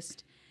 it's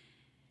just.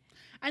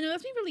 I know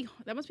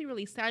that must be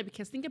really sad,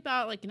 because think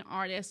about like an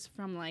artist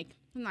from like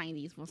the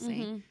 90s, we'll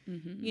say.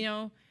 You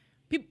know,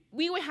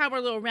 we would have our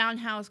little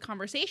roundhouse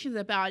conversations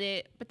about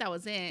it, but that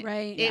was it.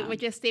 Right. It Yeah. would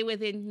just stay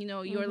within, you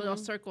know, your little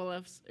circle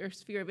of or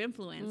sphere of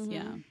influence.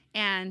 Yeah.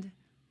 And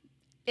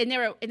it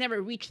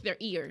never reached their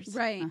ears.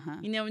 Right.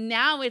 You know,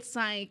 now it's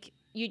like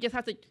you just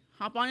have to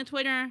hop on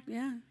Twitter,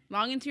 Yeah.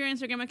 log into your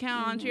Instagram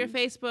account, onto your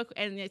Facebook,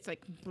 and it's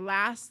like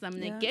blast them,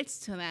 and Yeah. it gets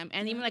to them.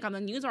 And even like on the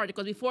news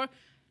articles before,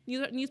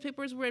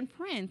 newspapers were in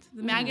print,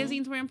 the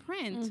magazines were in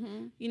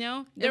print. You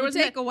know, It would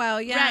take a while,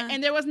 yeah. right,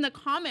 and there wasn't a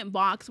comment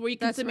box where you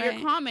can That's submit right.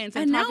 your comments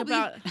and talk now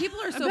about. people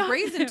are so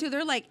brazen too.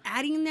 They're like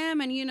adding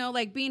them and, you know,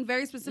 like being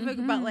very specific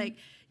about like,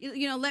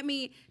 you know, let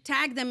me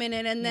tag them in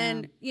it and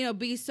then, you know,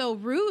 be so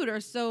rude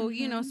or so,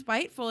 you know,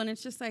 spiteful. And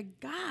it's just like,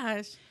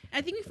 gosh.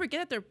 I think we forget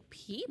that they're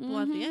people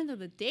at the end of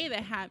the day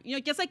that have, you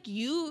know, just like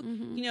you,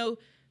 you know,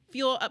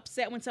 feel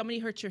upset when somebody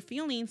hurts your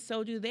feelings.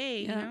 So do they.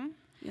 You Yeah. know.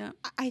 Yeah.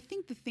 I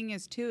think the thing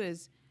is too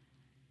is,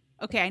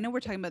 okay, I know we're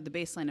talking about the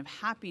baseline of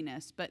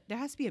happiness, but there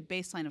has to be a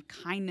baseline of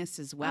kindness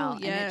as well,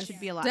 and yes, it should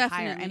be a lot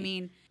higher. I definitely.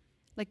 mean,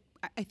 like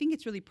I think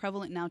it's really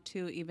prevalent now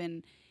too,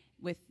 even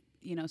with,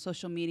 you know,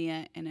 social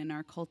media and in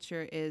our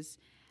culture, is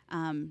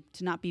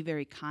to not be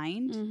very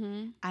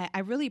kind. I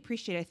really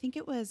appreciate it. I think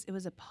it was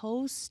a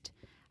post.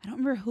 I don't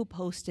remember who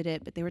posted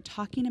it, but they were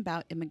talking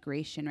about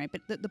immigration, right?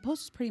 But the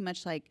post was pretty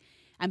much like,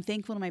 I'm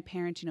thankful to my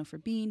parents, you know, for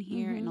being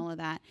here and all of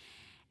that.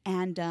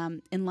 And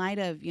in light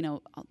of, you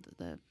know,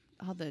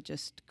 all the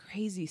just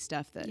crazy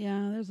stuff that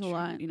Yeah, there's a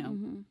lot. you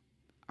know,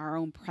 our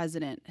own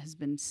president has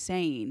been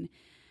saying.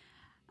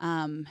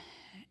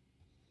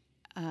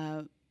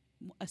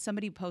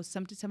 Somebody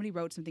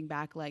wrote something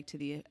back like to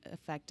the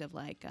effect of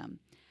like,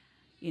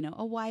 you know,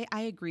 oh,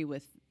 I agree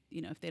with,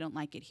 you know, if they don't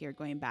like it here,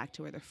 going back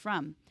to where they're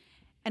from.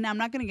 And I'm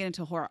not going to get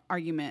into a whole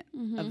argument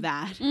of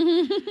that,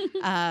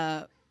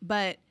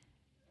 but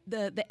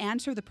the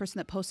answer of the person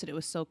that posted it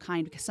was so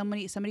kind, because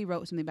somebody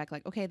wrote something back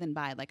like, okay, then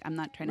bye. Like, I'm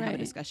not trying to have a Right.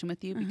 discussion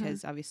with you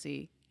because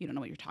obviously you don't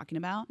know what you're talking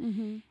about.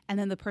 And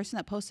then the person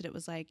that posted it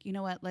was like, you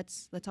know what,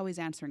 let's always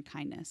answer in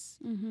kindness,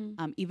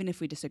 even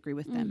if we disagree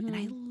with them. And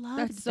I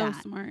loved That's so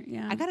that. smart.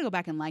 Yeah. I got to go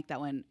back and like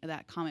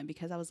that comment,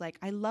 because I was like,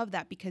 I love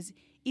that, because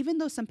even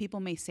though some people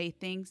may say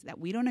things that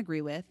we don't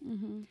agree with,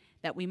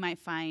 that we might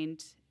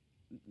find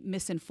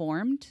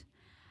misinformed,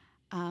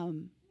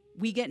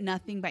 we get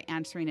nothing by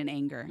answering in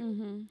anger.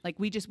 Like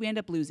we end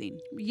up losing.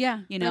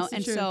 Yeah. You know, that's the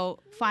and truth. so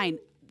fine.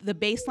 The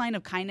baseline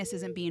of kindness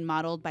isn't being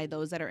modeled by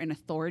those that are in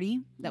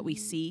authority that we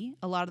see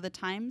a lot of the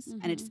times.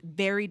 And it's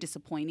very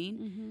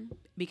disappointing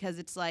because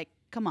it's like,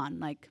 come on,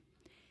 like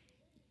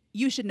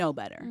you should know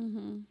better.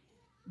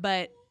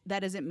 But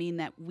that doesn't mean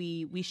that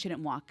we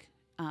shouldn't walk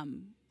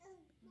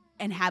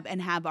and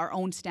have our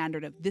own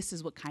standard of this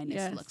is what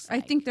kindness looks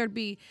like. I think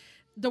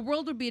the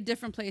world would be a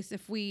different place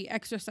if we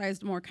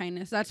exercised more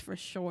kindness. That's for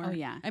sure. Oh,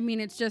 yeah. I mean,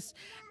 it's just,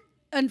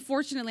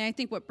 unfortunately, I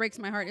think what breaks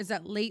my heart is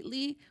that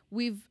lately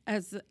we've,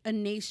 as a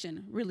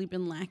nation, really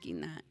been lacking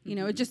that. You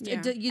know, it just, you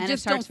And it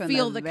just don't starts from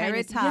feel the the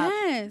very kindness. top.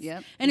 Yes.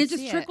 Yep, And you it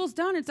just see it. trickles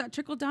down. It's that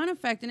trickle down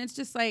effect. And it's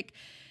just like,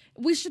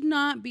 we should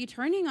not be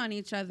turning on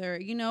each other.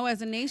 You know,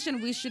 as a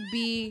nation, we should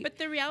be. But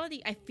the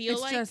reality, I feel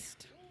it's like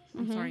just.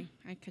 I'm sorry,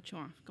 I cut you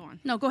off. Go on.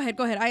 No, go ahead.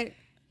 Go ahead.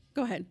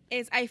 Go ahead.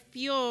 Is I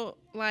feel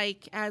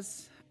like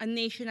as a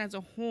nation as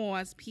a whole,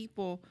 as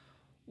people,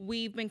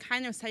 we've been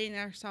kind of setting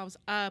ourselves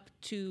up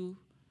to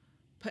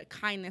put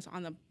kindness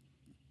on the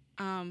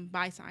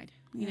by side,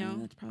 you Yeah, know,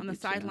 that's on the probably true.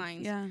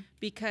 sidelines. Yeah.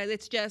 Because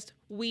it's just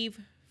we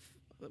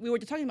were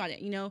just talking about it,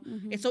 you know.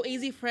 It's so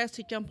easy for us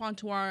to jump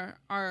onto our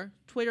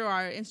Twitter,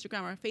 our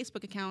Instagram, our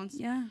Facebook accounts,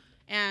 Yeah.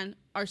 and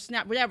our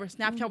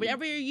Snapchat,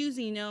 whatever you're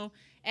using, you know,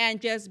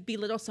 and just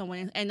belittle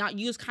someone and not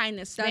use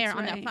kindness That's there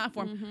on that right.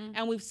 platform.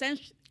 And we've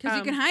sent Because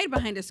you can hide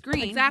behind a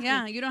screen. exactly.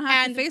 Yeah, you don't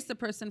have And- to face the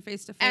person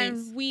face to face.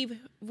 and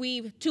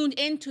we've tuned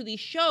into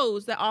these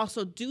shows that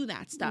also do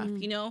that stuff.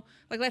 You know,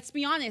 like let's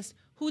be honest,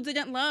 who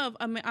didn't love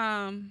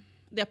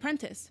The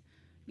Apprentice?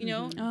 You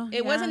know, Oh, it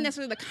yeah. wasn't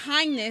necessarily the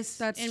kindness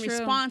That's in true.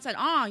 response at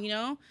all. You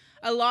know,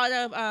 a lot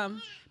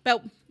of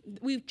but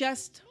we've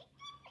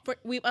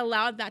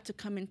allowed that to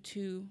come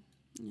into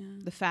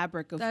the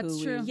fabric of That's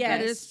who true. we yes.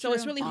 That is So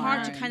it's true. really hard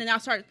to Alright. kind of now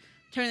start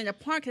turning it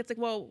apart. 'Cause it's like,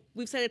 well,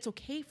 we've said it's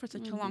okay for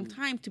such a long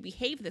time to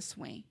behave this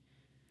way.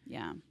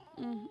 Yeah.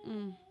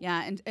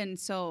 Yeah. And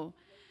so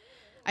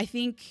I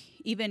think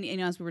even, you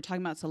know, as we were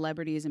talking about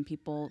celebrities and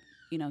people,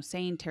 you know,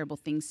 saying terrible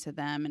things to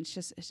them, and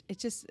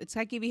it's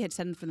like Evie had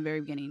said from the very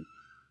beginning.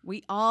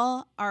 We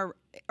all are,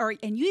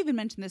 and you even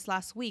mentioned this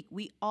last week,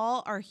 we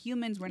all are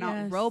humans. We're not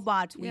Yes.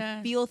 robots. We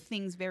Yes. feel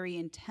things very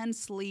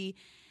intensely.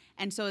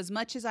 And so as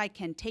much as I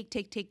can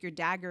take your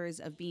daggers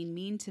of being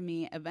mean to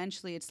me,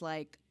 eventually it's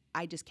like,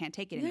 I just can't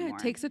take it yeah, anymore.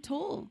 it takes a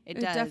toll. It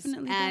does.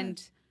 Definitely and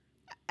does.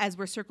 as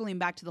we're circling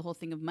back to the whole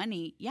thing of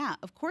money, yeah,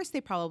 of course they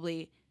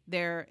probably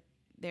their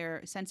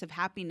sense of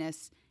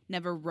happiness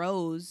never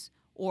rose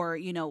or,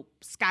 you know,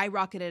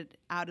 skyrocketed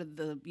out of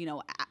the,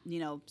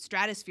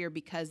 stratosphere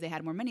because they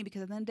had more money,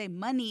 because at the end of the day,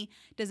 money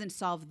doesn't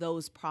solve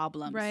those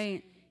problems.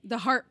 Right. The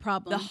heart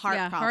problems. heart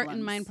Heart problems.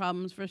 and mind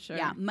problems for sure.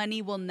 Yeah,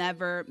 money will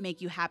never make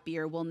you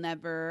happier. Will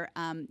never,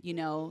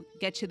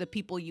 get you the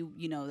people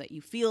that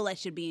you feel that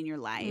should be in your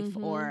life,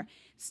 or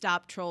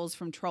stop trolls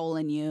from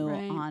trolling you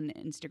Right. on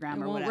Instagram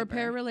It or won't whatever.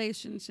 repair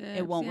relationships.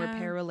 It won't yeah.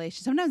 repair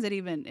relations. Sometimes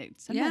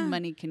Yeah.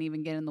 money can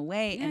even get in the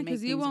way Yeah, and make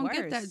because things you won't worse.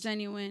 get that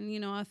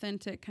genuine,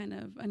 authentic kind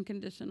of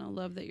unconditional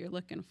love that you're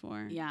looking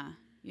for. Yeah,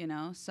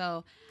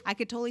 so I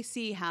could totally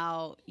see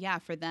how,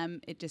 for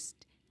them, they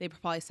were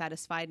probably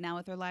satisfied now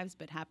with their lives,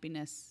 but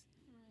happiness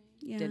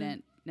Yeah.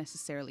 didn't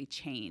necessarily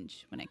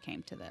change when it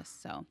came to this.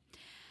 So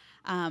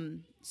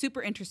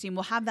super interesting.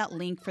 We'll have that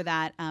link for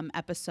that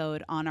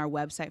episode on our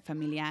website,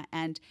 Familia.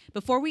 And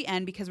before we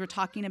end, because we're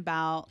talking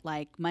about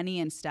like money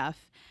and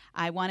stuff,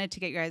 I wanted to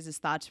get your guys'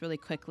 thoughts really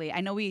quickly. I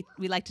know we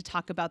like to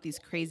talk about these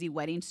crazy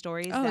wedding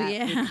stories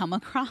that we come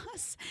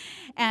across.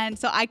 And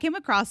so I came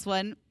across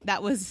one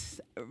that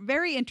was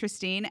very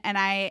interesting,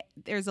 and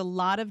there's a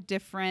lot of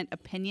different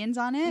opinions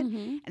on it,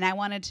 and I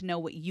wanted to know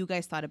what you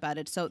guys thought about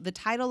it. So the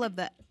title of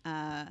the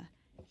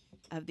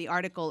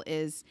article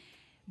is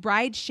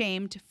 "Bride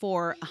Shamed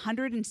for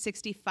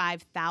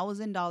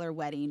 $165,000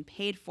 Wedding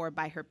Paid For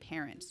by Her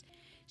Parents."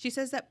 She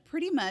says that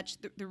pretty much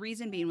the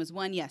reason being was,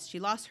 one, yes, she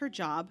lost her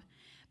job,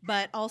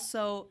 but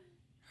also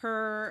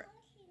her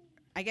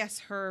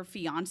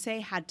fiance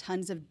had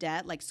tons of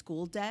debt, like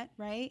school debt,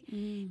 right?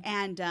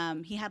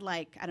 And he had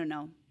I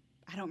don't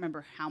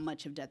remember how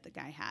much of debt the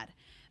guy had,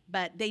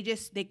 but they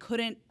just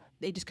couldn't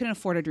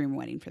afford a dream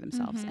wedding for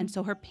themselves. And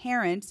so her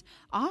parents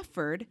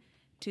offered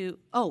to,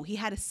 he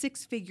had a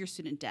 6-figure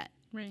student debt.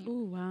 Right.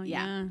 Oh, wow.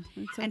 Yeah.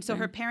 Yeah. And so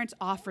her parents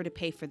offered to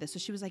pay for this. So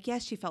she was like,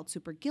 yes, she felt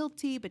super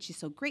guilty, but she's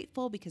so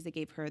grateful because they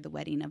gave her the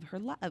wedding of her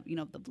love, the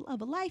love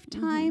of a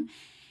lifetime.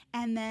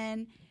 And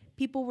then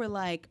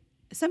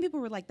some people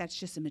were like, that's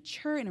just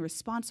immature and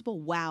irresponsible.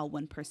 Wow,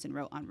 one person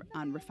wrote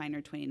on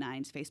Refiner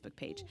 29's Facebook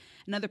page.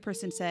 Another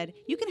person said,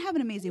 you can have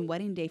an amazing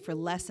wedding day for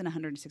less than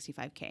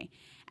 $165K.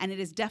 And it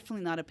is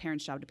definitely not a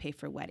parent's job to pay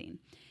for a wedding.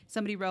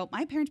 Somebody wrote,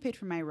 my parents paid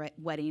for my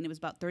wedding. It was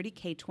about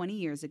 $30K 20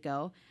 years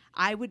ago.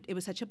 It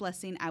was such a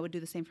blessing. I would do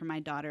the same for my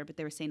daughter, but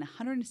they were saying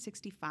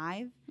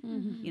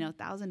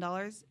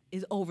 $165,000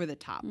 is over the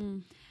top.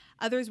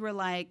 Others were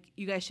like,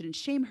 you guys shouldn't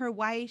shame her.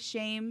 Why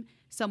shame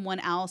someone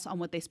else on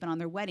what they spent on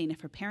their wedding.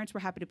 If her parents were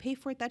happy to pay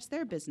for it, that's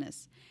their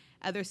business.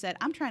 Others said,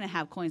 I'm trying to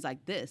have coins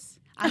like this.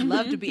 I'd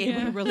love to be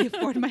able to really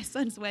afford my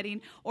son's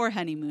wedding or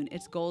honeymoon.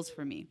 It's goals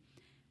for me.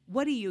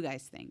 What do you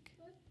guys think?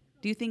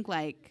 Do you think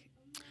like...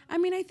 I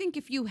mean, I think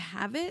if you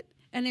have it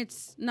and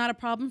it's not a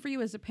problem for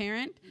you as a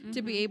parent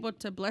to be able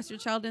to bless your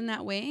child in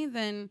that way,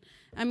 then,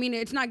 I mean,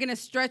 it's not going to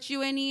stretch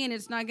you any, and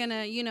it's not going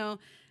to, you know,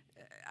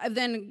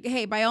 then,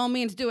 hey, by all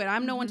means do it.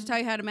 I'm no one to tell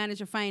you how to manage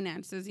your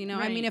finances, you know.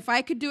 Right. I mean, if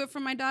I could do it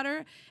for my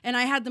daughter and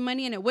I had the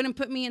money and it wouldn't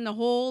put me in the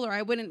hole, or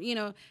I wouldn't, you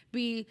know,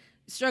 be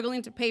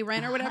struggling to pay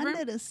rent or whatever, I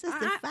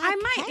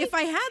might if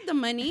I had the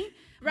money.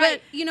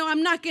 Right. But, you know,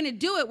 I'm not going to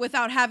do it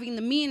without having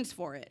the means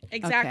for it.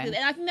 Exactly. Okay.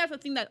 And I think that's the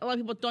thing that a lot of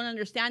people don't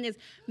understand is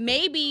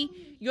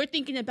maybe you're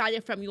thinking about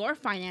it from your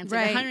finances.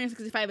 Right.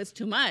 165 is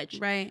too much.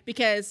 Right.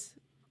 Because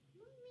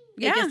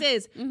Yeah. it just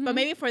is. But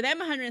maybe for them,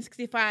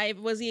 165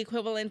 was the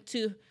equivalent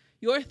to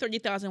your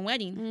 30,000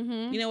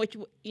 wedding, you know, which,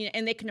 you know,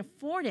 and they can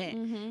afford it.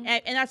 And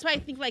that's why I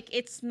think like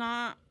it's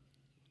not,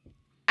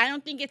 I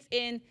don't think it's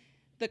in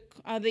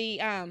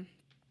the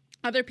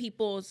other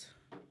people's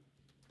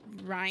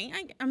right.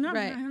 I'm not.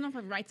 Right. I don't know if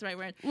right's the right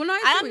word. Well, no, I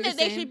see I what don't you're think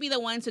they saying. should be the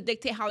ones to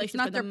dictate how they It's should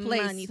not spend their the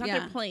place, money. It's not yeah.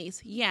 their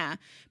place. Yeah,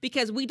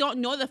 because we don't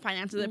know the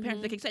finances of the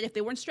parents. Like I said, if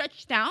they weren't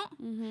stretched out,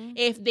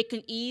 if they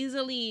can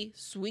easily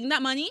swing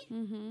that money,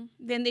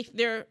 then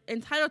they're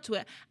entitled to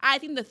it. I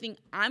think the thing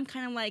I'm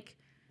kind of like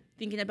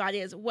thinking about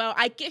is, well,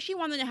 I guess she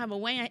wanted to have a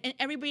wedding, and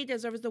everybody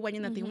deserves the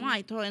wedding that they want.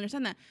 I totally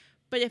understand that.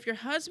 But if your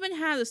husband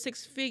has a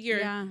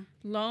six-figure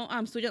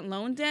loan, student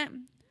loan debt,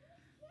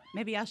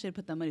 Maybe I should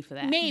put the money for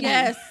that. maybe.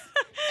 Yes.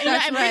 And,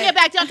 That's and bring right. it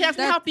back down because that's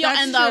going to help you out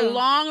That's in the true.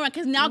 long run.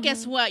 Because now,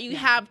 guess what? You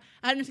have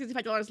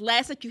 $165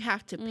 less that you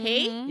have to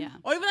pay. Yeah.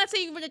 Or even let's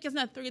say you're just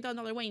a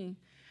 $30,000 wedding.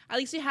 At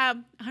least you have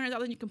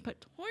 $100 you can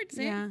put towards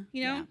it. Yeah.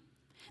 You know? Yeah.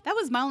 That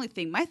was my only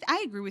thing.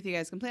 I agree with you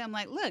guys completely. I'm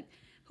like, look,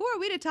 who are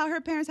we to tell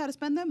her parents how to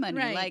spend their money?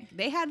 Right. Like,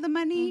 they had the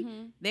money.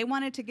 They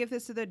wanted to give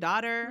this to their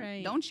daughter.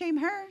 Right. Don't shame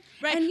her.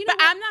 Right. And you but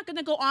know what? I'm not going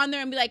to go on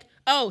there and be like,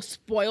 oh,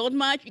 spoiled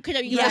much? You could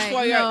have used Right.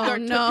 this for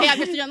No. to pay off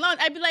your student loan.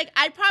 I'd be like,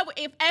 I'd probably,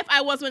 if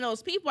I was one of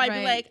those people, I'd be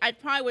Right. like, I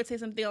probably would say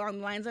something along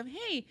the lines of,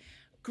 hey,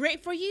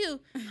 great for you.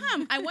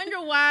 I wonder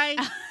why,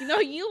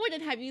 you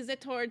wouldn't have used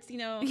it towards, or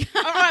if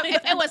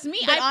it was me,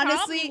 But I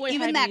honestly, probably would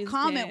even have that used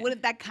comment, it.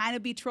 wouldn't that kind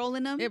of be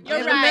trolling them? It, You're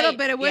a right. little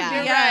bit. It would Yeah. be.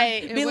 You're Yeah.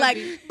 right. It be would like,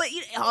 be. but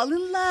all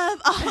in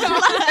love. All in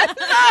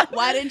love.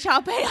 Why didn't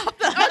y'all pay off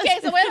the Okay,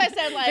 so what if I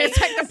said like, It's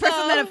like the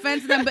person that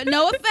offends them, but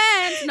no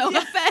offense, no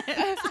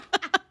offense.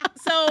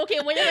 so okay,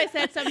 what if I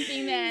said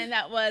something then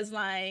that was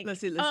like,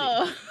 Let's see.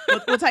 oh,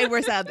 We'll tell you where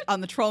it's at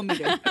on the troll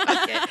meter.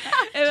 okay.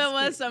 If it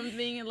was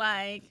something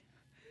like,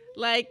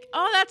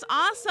 oh, that's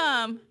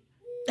awesome.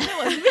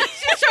 It was me.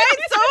 She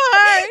tried so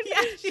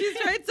hard. She's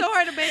tried so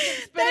hard to make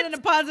it spin it in a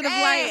positive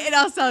light. It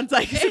all sounds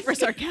like super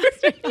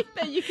sarcastic.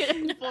 that you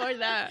can afford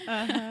that.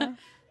 I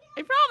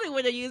probably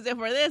would have used it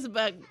for this,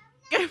 but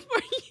good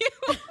for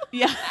you.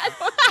 Yeah.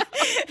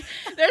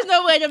 There's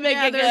no way to make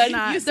it there's good.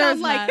 not. You There's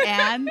sound like not.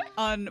 Anne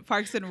on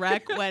Parks and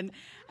Rec when,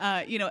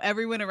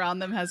 everyone around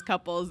them has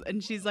couples,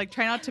 and she's like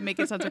trying not to make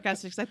it sound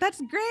sarcastic. She's like, "That's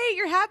great,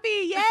 you're happy,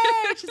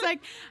 yay!" She's like,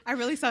 "I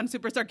really sound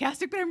super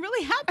sarcastic, but I'm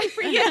really happy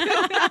for you.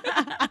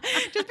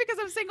 Just because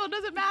I'm single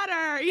doesn't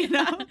matter,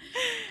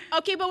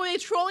 Okay, but were they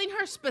trolling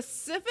her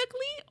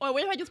specifically, or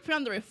what if I just put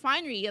on the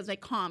refinery as a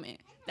comment?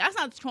 That's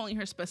not trolling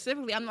her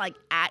specifically. I'm like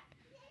at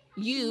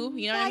you.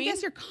 You know what I mean?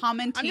 guess you're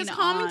commenting. I'm just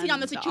commenting on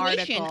the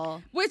situation.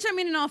 article. Which, I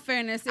mean, in all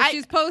fairness, if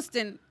she's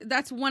posting,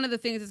 that's one of the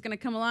things that's going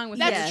to come along with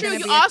it. That's It's true. gonna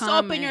You be a also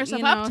open comment,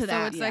 yourself up to so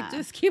that. it's Yeah. like,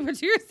 just keep it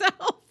to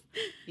yourself.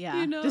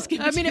 Yeah, Just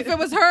give I it mean, to if it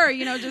was her,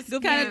 just They'll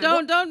kind be-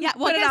 of don't Yeah,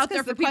 well, I put it guess out there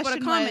 'cause for the people to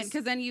question comment, was-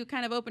 because then you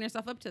kind of open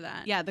yourself up to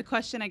that. Yeah, the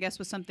question, I guess,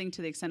 was something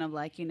to the extent of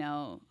like,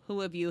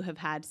 who of you have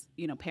had,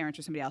 parents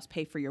or somebody else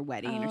pay for your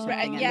wedding or something,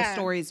 and the yeah.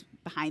 stories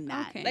behind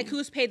that. Okay. Like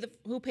who paid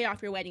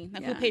off your wedding?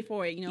 Like who Yeah. paid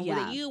for it? Was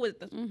Yeah. it you? Was it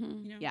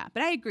the, Yeah,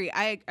 but I agree.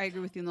 I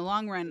agree with you in the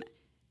long run.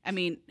 I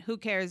mean, who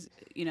cares,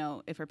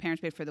 if her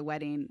parents paid for the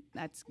wedding,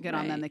 that's good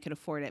on them. Right. They could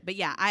afford it. But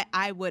yeah,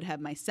 I would have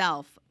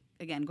myself,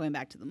 again, going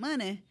back to the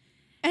money,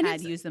 And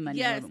had it's- used the money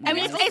yes, a little bit I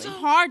more. mean, wisely. it's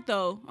hard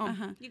though. Oh,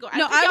 you go.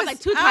 No, I like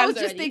two times I was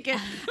just already. thinking.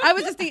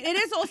 It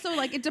is also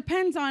like it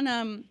depends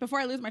on. Before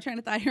I lose my train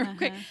of thought here, real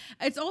quick,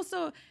 it's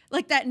also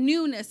like that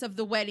newness of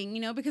the wedding,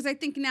 because I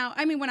think now.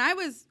 I mean, when I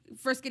was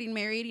first getting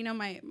married,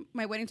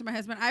 my wedding to my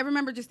husband, I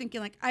remember just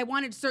thinking like I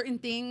wanted certain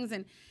things,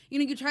 and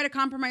you try to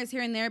compromise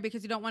here and there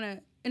because you don't want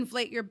to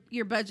inflate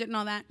your budget and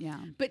all that. Yeah.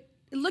 But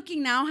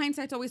looking now,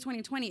 hindsight's always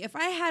 20/20. If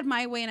I had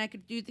my way and I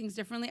could do things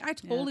differently, I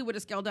totally would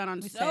have scaled down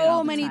on say it all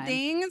so the many time.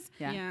 things.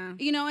 Yeah.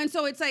 Yeah. And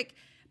so it's like,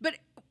 but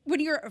when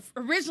you're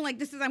originally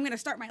like, I'm going to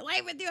start my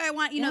life with you. I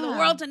want, the Yeah.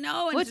 world to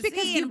know and Well, it's to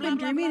because see you've and blah, been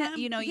blah,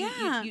 dreaming, blah.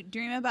 Yeah. you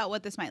dream about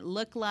what this might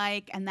look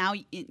like, and now,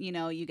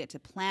 you get to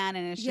plan,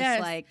 and it's Yes.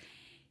 just like,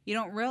 you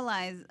don't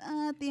realize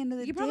at the end of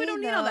the day, You probably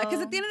don't need all that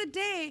because at the end of the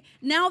day,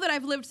 now that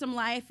I've lived some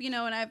life, and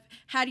I've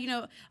had,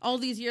 all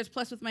these years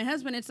plus with my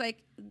husband, it's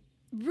like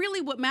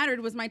really what mattered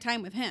was my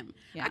time with him.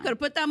 Yeah. I could have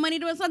put that money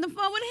doing something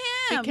fun with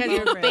him. Because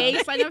your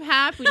baseline of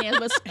happiness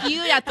was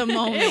skewed at the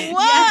moment. It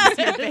was. Yes,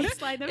 your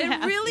baseline of It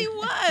happiness. really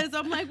was.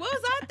 I'm like, what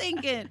was I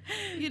thinking?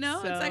 It's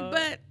So like,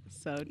 but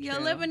So you true.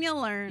 live and you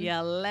learn. You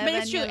live But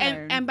it's true. and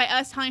you learn. And by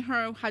us telling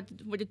her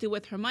what to do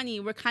with her money,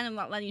 we're kind of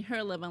not letting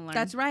her live and learn.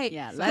 That's right.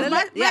 Yeah, So let her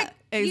my- live- yeah,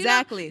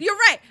 exactly. You're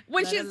right.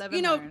 When Let her she's, live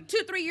and learn.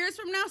 2-3 years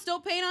from now, still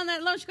paying on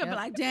that loan, she could Yep. be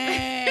like,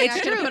 dang, It's I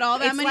could true. have put all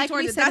that It's money like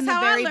towards we it. said That's in the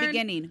how very I learned.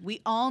 beginning.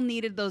 We all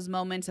needed those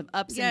moments of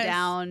ups Yes. and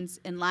downs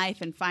in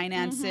life and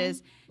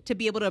finances to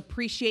be able to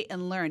appreciate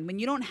and learn. When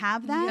you don't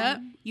have that,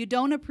 Yep. you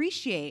don't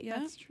appreciate. Yep.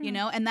 That's true. You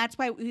know, and that's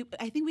why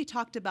I think we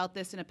talked about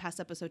this in a past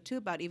episode too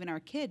about even our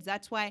kids.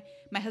 That's why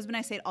my husband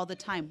and I say it all the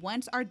time.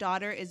 Once our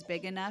daughter is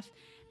big enough,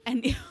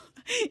 and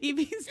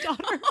Evie's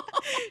daughter,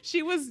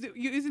 she was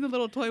using the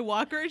little toy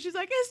walker, and she's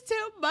like, "It's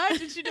too much,"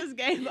 and she just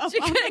gave up. She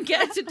on couldn't it.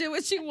 get it to do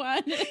what she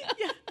wanted.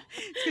 Yeah,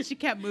 it's because she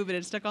can't move it.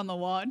 It's stuck on the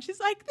wall, and she's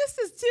like, "This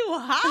is too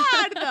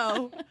hard,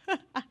 though."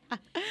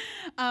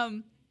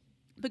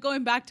 But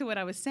going back to what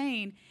I was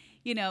saying,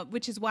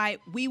 which is why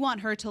we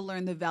want her to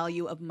learn the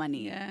value of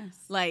money. Yes.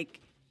 Like,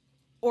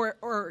 or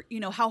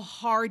how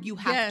hard you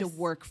have to Yes.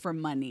 work for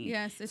money.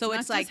 Yes, it's So not it's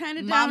just like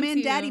handed mommy down and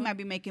to daddy you. might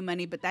be making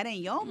money, but that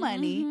ain't your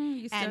money.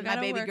 You still And my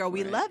gotta baby work girl,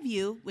 we for it. love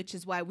you, which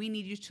is why we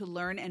need you to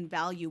learn and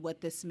value what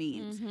this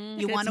means.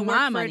 You Because want to it's work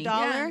my for money. a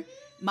dollar? Yeah.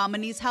 Mama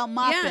needs help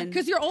mopping. Yeah,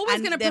 because you're always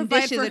and going to them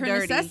provide dishes for are her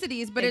dirty.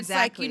 necessities, but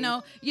Exactly. it's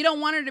like, you don't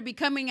want her to be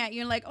coming at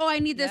you and like, oh, I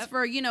need this Yep.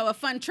 for, a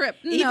fun trip.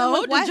 Even No,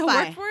 with did you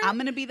Wi-Fi, work for it? I'm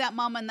gonna be that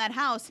mama in that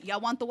house. Y'all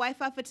want the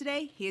Wi-Fi for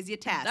today? Here's your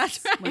task.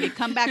 That's right. When you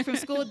come back from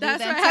school, do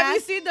That's them right. Have you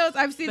tasks. seen those?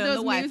 I've seen Fill those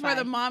the memes where Wi-Fi.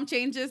 the mom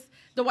changes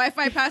the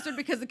Wi-Fi password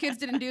because the kids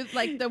didn't do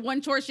like the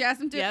one chore she asked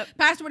them to. Yep.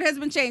 Password has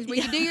been changed. When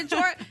you do your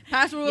chore,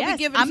 password will Yes,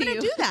 be given I'm to gonna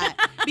you. do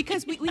that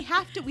because we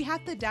have to adapt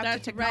to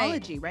That's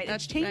technology, right?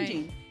 That's It's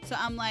changing. So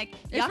I'm like,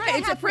 y'all right. can't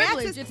It's a have free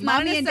privilege. access. It's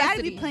not a Mommy and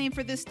daddy be necessity. playing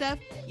for this stuff.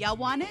 Y'all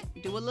want it?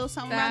 Do a little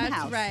something around the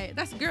That's house. right.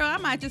 That's girl. I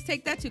might just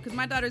take that too because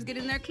my daughter's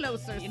getting there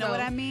closer. You know what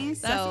I mean? That's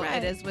So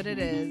right. it is what it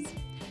is.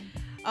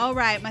 All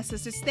right, my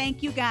sisters.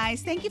 Thank you,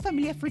 guys. Thank you,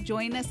 familia, for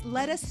joining us.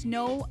 Let us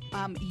know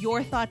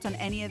your thoughts on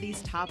any of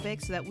these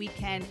topics so that we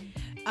can,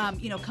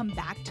 come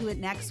back to it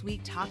next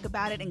week, talk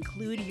about it,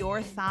 include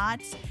your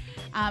thoughts.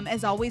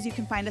 As always, you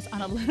can find us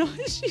on a little.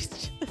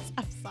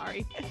 I'm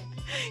sorry.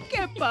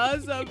 Can't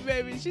pause up,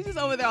 baby. She's just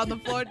over there on the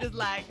floor, just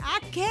like, I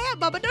can't,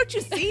 Mama. Don't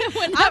you see? I'm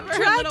Whenever her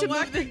trying little to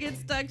walker move. gets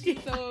stuck,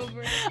 she's so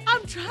over.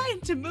 I'm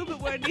trying to move it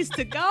where it needs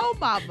to go,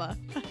 Mama.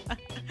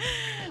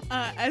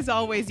 As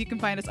always, you can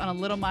find us on a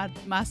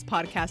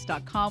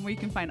littlemasspodcast.com where you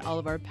can find all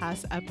of our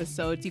past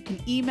episodes. You can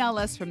email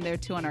us from there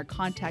too on our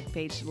contact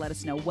page to let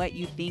us know what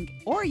you think,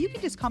 or you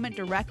can just comment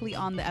directly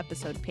on the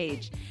episode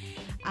page.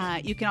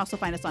 You can also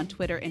find us on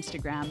Twitter,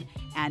 Instagram,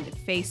 and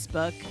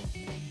Facebook.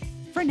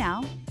 For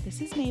now, this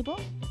is Mabel,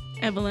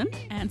 Evelyn.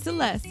 And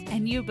Celeste.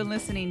 and you've been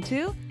listening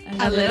to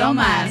A Little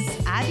Mas.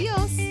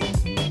 Adios.